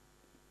think,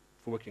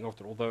 for working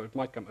after, although it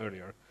might come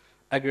earlier.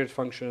 Aggregate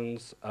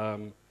functions,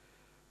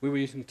 we were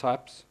using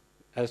types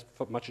as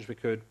much as we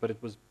could, but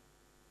it was,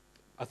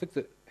 I think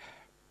that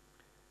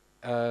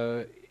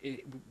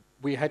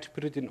we had to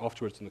put it in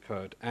afterwards in the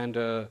code. And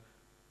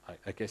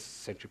I guess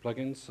Sentry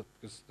plugins,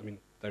 because, I mean,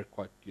 they're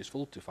quite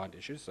useful to find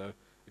issues. So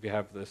if you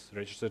have this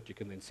registered, you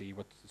can then see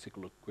what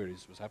SQL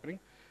queries was happening,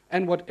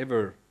 and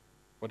whatever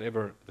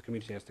the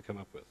community has to come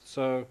up with.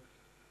 So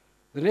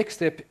the next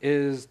step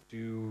is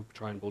to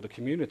try and build a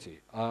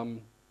community.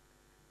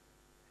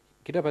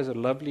 GitHub has a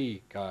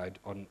lovely guide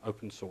on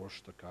open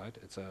source guide.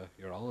 It's a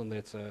URL, and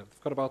it's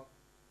they've got about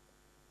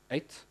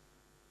 8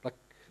 like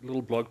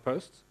little blog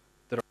posts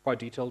that are quite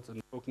detailed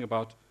and talking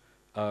about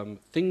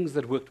things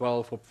that worked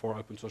well for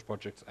open source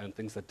projects and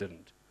things that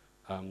didn't,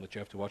 that you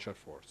have to watch out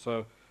for.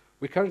 So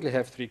we currently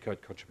have 3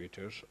 code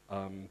contributors,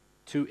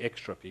 2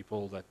 extra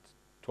people that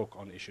talk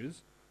on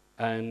issues,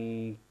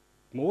 and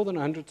more than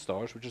 100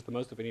 stars, which is the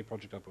most of any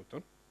project I've worked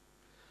on.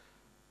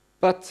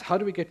 But how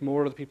do we get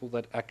more of the people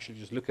that actually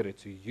just look at it,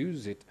 to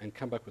use it, and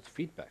come back with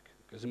feedback?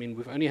 Because, I mean,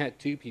 we've only had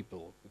 2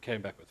 people who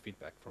came back with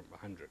feedback from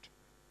 100.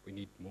 We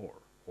need more,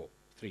 or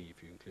 3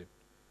 if you include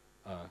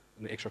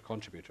an extra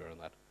contributor on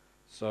that.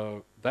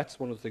 So that's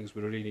one of the things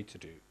we really need to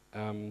do.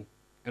 And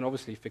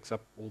obviously fix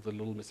up all the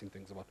little missing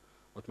things about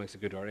what makes a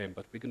good ORM,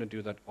 but we're going to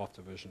do that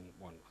after version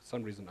 1. For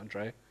some reason,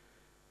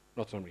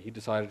 he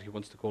decided he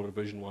wants to call it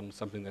version 1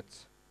 something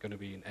that's going to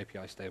be an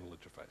API stable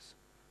interface.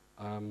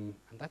 And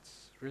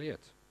that's really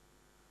it.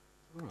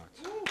 All right.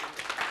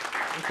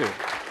 Thank you.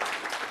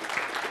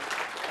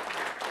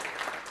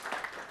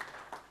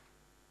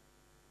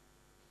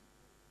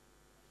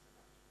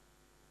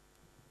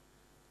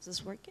 Is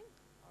this working?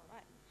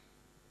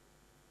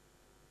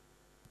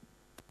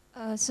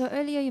 All right. So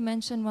earlier you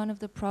mentioned one of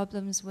the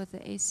problems with the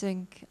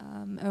async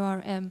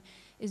ORM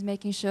is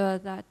making sure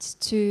that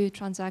 2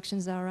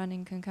 transactions that are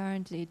running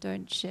concurrently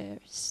don't share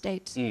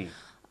state.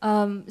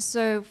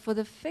 So for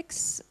the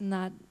fix in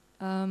that,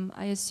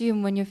 I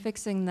assume when you're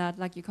fixing that,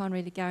 like, you can't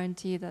really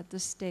guarantee that the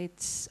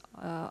states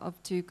of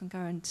 2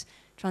 concurrent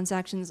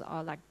transactions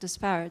are like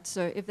disparate.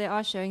 So if they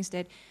are sharing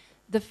state,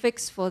 the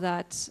fix for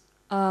that,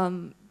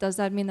 does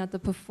that mean that the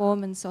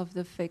performance of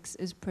the fix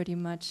is pretty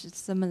much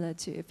similar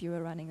to if you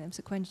were running them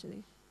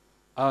sequentially?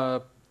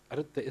 There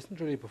isn't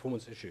really a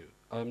performance issue.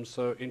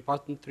 So in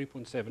Python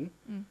 3.7,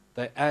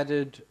 they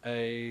added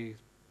a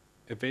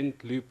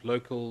event loop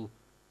local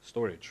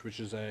storage, which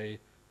is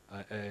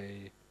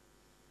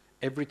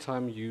every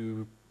time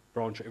you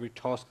branch, every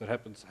task that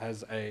happens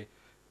has a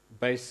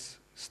base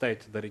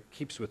state that it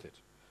keeps with it.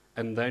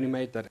 And they only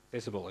made that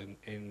accessible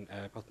in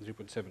Python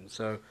 3.7.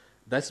 So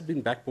that's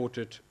been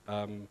backported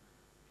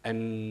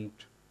and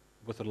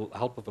with the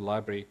help of a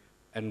library,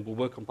 and will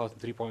work on Python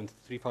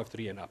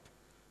 3.353 and up.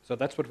 So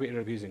that's what we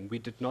ended up using. We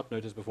did not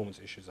notice performance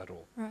issues at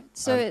all. Right.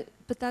 So,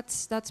 but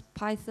that's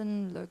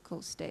Python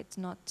local state,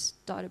 not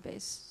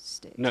database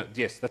state. No,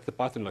 yes, that's the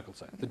Python local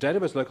state. Okay. The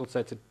database local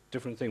state's a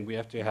different thing. We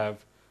have to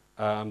have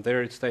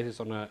their status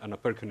on a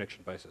per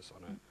connection basis.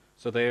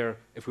 So there,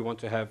 if we want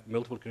to have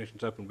multiple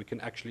connections open, we can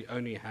actually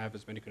only have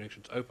as many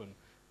connections open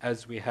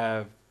as we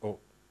have, or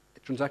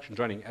transactions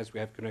running as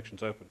we have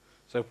connections open.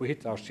 So if we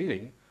hit our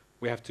ceiling,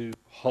 we have to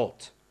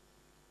halt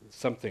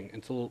something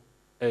until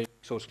a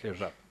source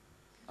clears up.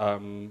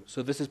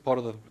 So this is part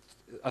of the,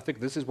 I think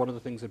this is one of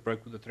the things that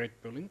broke with the thread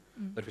pooling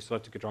that we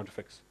started to get around to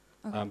fix.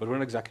 Okay. But we're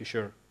not exactly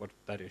sure what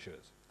that issue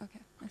is.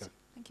 Okay, I see.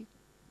 Thank you.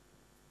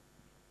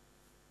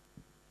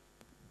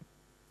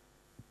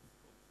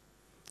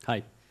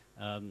 Hi.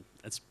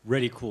 That's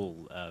really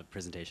cool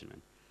presentation,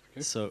 man.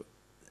 Okay. So,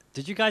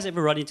 did you guys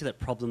ever run into that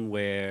problem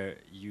where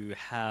you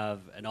have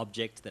an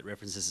object that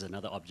references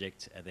another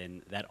object, and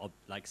then that,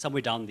 like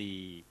somewhere down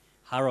the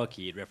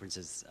hierarchy, it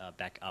references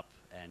back up,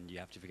 and you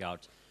have to figure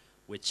out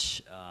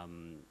which,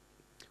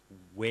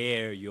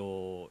 where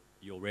your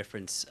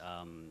reference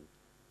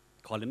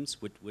columns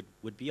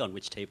would be on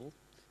which table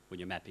when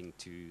you're mapping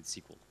to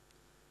SQL?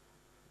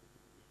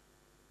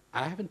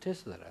 I haven't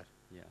tested that out.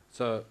 Yeah.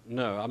 So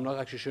no, I'm not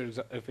actually sure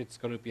if it's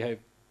going to behave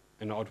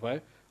in an odd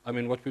way. I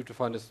mean, what we've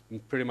defined is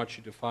pretty much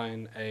you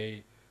define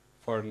a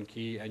foreign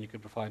key, and you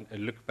can define a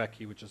look-back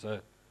key, which is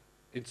a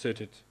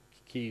inserted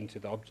key into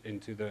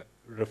the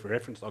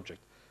referenced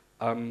object.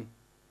 I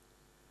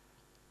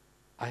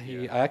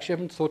actually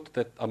haven't thought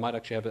that I might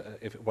actually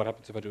have what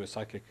happens if I do a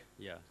cyclic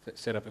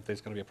setup if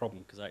there's going to be a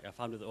problem. Because I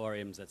found with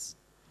ORMs that's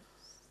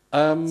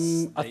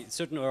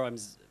certain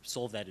ORMs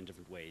solve that in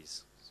different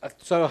ways.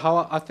 So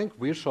how I think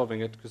we're solving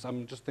it, because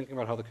I'm just thinking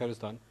about how the code is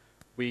done.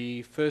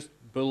 We first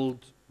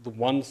build the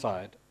one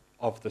side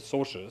of the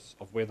sources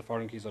of where the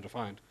foreign keys are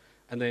defined,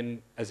 and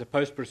then as a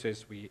post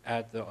process, we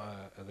add the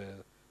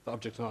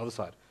objects on the other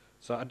side.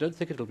 So I don't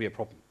think it'll be a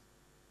problem.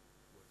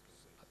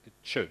 It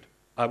should.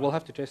 I will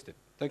have to test it.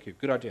 Thank you.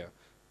 Good idea.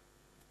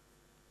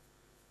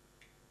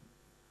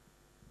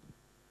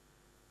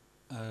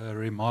 A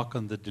remark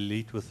on the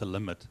delete with a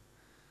limit.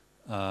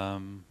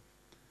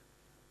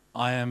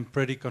 I am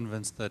pretty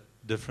convinced that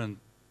different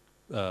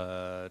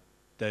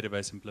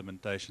database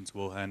implementations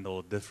will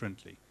handle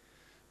differently.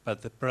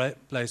 But the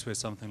place where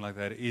something like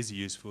that is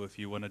useful if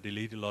you want to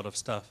delete a lot of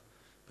stuff,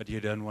 but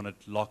you don't want to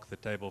lock the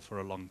table for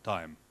a long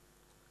time.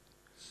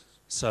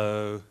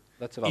 So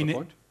that's a valid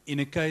point. In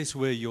a case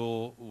where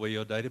your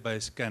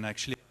database can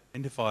actually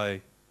identify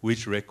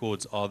which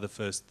records are the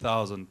first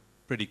 1,000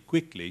 pretty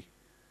quickly,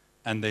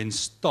 and then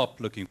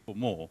stop looking for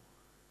more,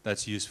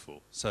 that's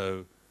useful.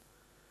 So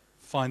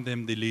find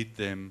them, delete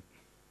them,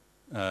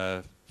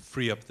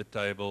 free up the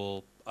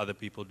table, other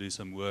people do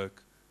some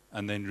work,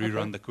 and then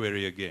rerun the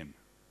query again.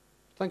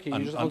 Thank you.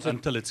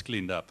 Until it's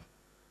cleaned up.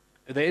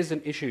 There is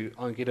an issue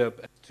on GitHub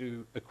as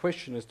to a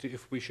question as to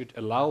if we should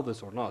allow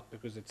this or not,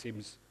 because it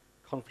seems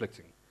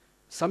conflicting.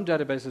 Some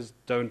databases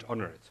don't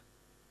honor it.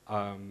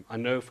 I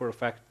know for a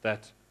fact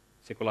that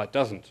SQLite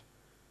doesn't,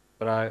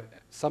 but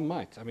some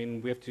might. I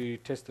mean, we have to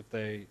test if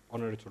they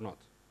honor it or not.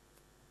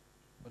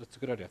 But it's a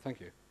good idea.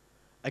 Thank you.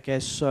 Okay,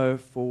 so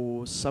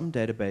for some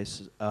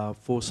databases,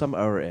 for some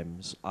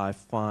ORMs, I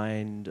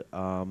find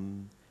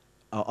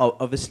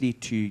obviously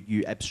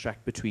you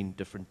abstract between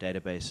different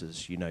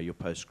databases, you know, your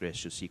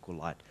Postgres, your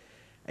SQLite,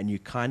 and you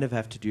kind of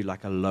have to do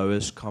like a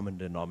lowest common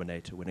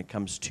denominator when it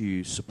comes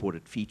to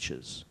supported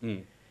features.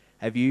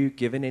 Have you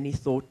given any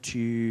thought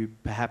to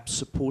perhaps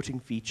supporting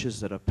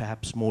features that are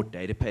perhaps more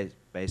database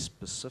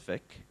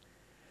specific,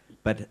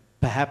 but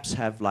perhaps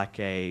have like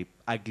a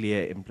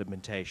uglier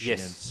implementation in,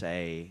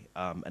 say,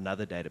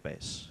 another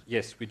database?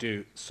 Yes, we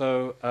do.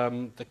 So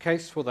the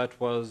case for that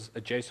was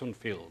a JSON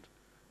field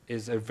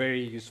is a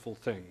very useful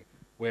thing,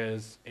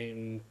 whereas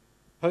in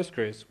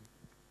Postgres,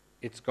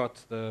 it's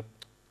got a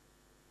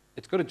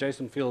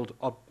JSON field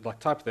like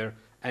type there,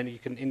 and you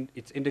can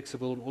it's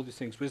indexable and all these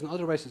things. Whereas in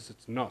other databases,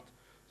 it's not.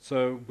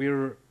 So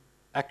we're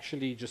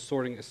actually just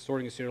storing a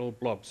serial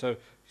blob. So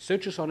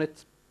searches on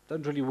it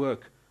don't really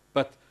work,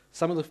 but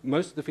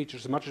most of the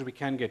features, as much as we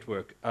can get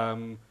work.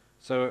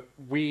 So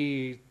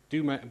we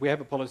have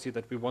a policy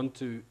that we want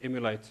to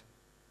emulate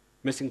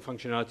missing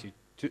functionality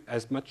to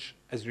as much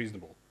as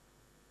reasonable.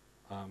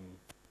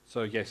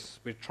 So yes,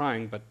 we're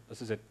trying, but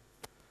this is it.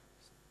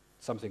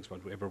 Some things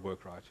won't ever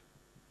work right.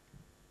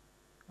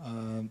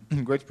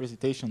 Great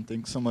presentation.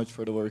 Thanks so much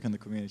for the work in the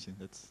community.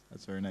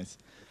 That's very nice.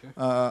 Okay.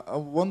 I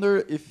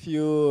wonder if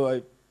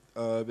I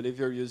believe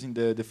you're using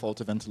the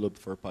default event loop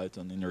for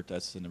Python in your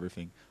tests and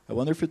everything. I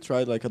wonder if you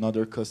tried like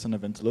another custom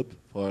event loop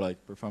for like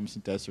performance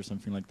tests or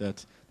something like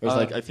that. There's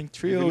like, I think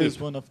Trio is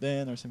one of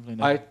them or something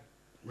like that.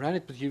 I ran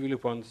it with UV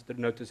loop once,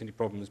 didn't notice any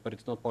problems, but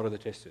it's not part of the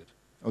test suite.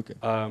 Okay.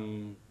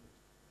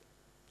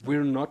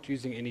 We're not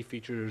using any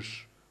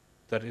features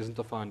that isn't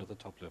defined at the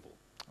top level.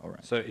 All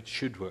right. So it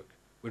should work.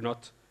 We're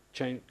not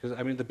because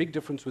I mean the big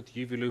difference with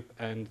UV loop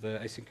and the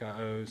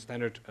asyncio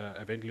standard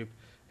event loop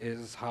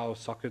is how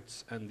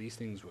sockets and these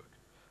things work.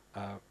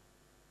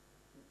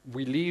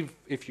 We leave,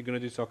 if you're going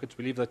to do sockets,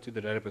 we leave that to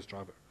the database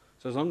driver.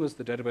 So as long as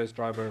the database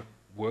driver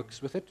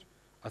works with it,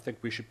 I think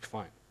we should be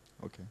fine.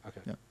 Okay.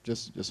 Okay. Yeah.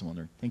 Just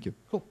wondering. Thank you.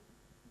 Cool.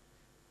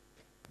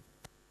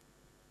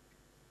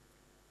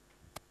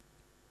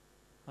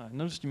 I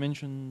noticed you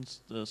mentioned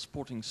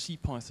supporting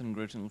CPython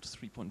greater than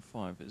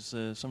 3.5. Is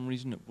there some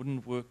reason it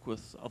wouldn't work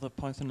with other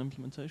Python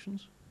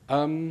implementations?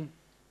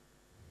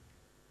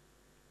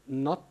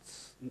 Not,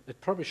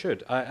 it probably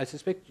should. I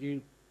suspect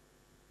you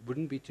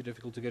wouldn't be too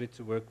difficult to get it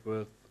to work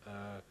with,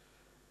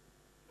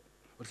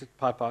 what's it,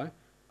 PyPy.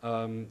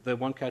 The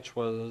one catch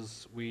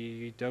was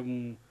we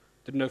didn't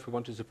know if we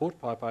wanted to support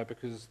PyPy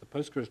because the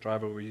Postgres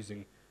driver we're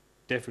using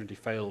definitely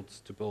failed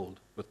to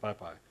build with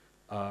PyPy.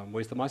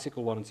 Whereas the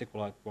MySQL one and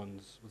SQLite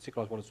ones,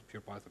 SQLite one is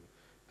pure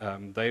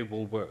Python, they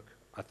will work,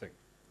 I think.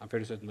 I'm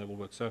fairly certain they will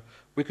work. So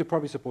we could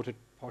probably support it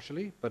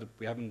partially, but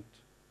we haven't,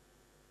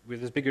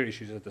 there's bigger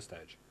issues at this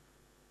stage.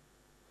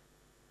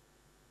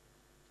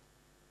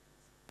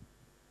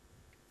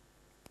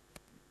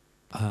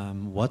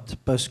 What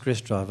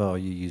Postgres driver are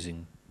you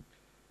using?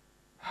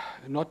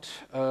 Not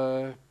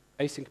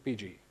async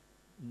PG.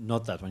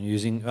 Not that one. You're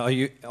using, are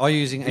you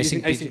using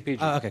async PG? Async PG.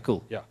 Ah, okay,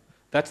 cool. Yeah,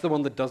 that's the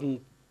one that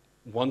doesn't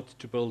want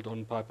to build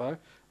on PyPy.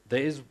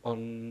 There is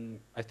on,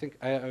 I think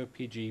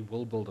AOPG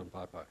will build on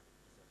PyPy.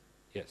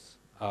 Yes,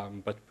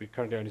 but we're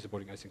currently only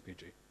supporting async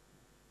PG.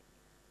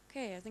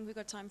 Okay, I think we've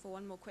got time for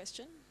one more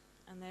question,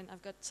 and then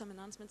I've got some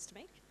announcements to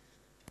make.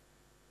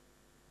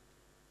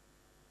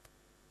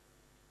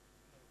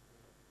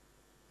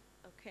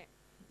 Okay.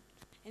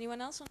 Anyone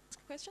else want to ask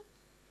a question?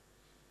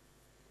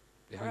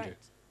 Behind All you. right.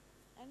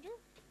 Andrew?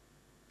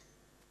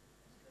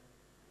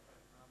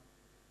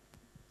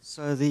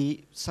 So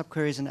the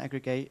subqueries and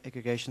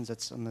aggregations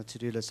that's on the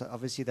to-do list,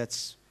 obviously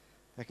that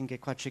can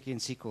get quite tricky in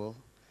SQL.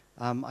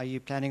 Are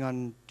you planning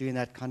on doing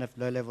that kind of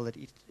low level at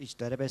each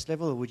database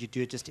level, or would you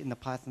do it just in the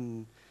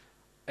Python?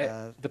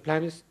 The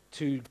plan is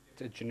to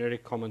get a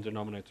generic common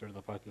denominator in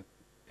the Python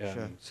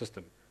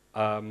system.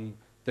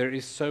 There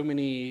is so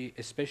many,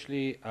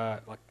 especially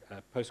like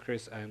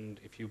Postgres, and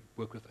if you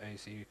work with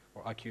AAC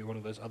or IQ, one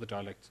of those other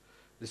dialects,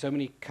 there's so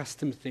many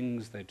custom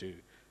things they do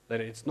that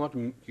it's not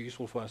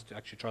useful for us to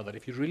actually try that.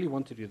 If you really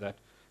want to do that,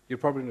 you're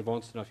probably an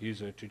advanced enough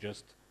user to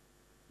just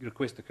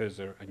request the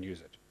cursor and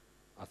use it,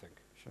 I think.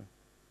 Sure.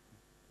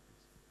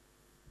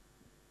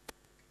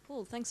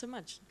 Cool, thanks so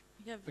much.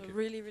 You have a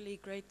really, really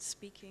great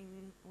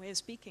way of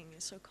speaking.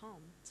 It's so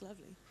calm. It's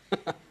lovely.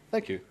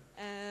 Thank you.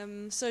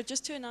 So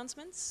just 2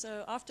 announcements.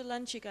 So after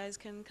lunch, you guys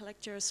can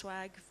collect your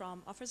swag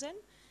from OfferZen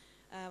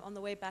on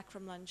the way back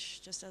from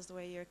lunch, just as the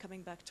way you're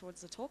coming back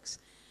towards the talks.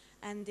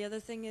 And the other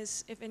thing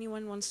is, if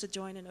anyone wants to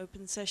join an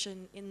open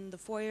session in the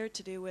foyer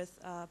to do with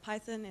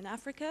Python in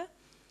Africa,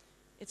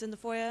 it's in the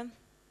foyer.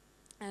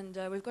 And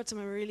we've got some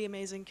really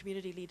amazing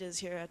community leaders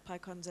here at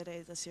PyCon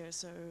ZA this year,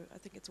 so I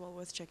think it's well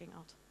worth checking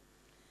out.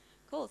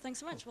 Cool, thanks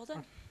so much. Well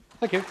done.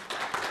 Thank you.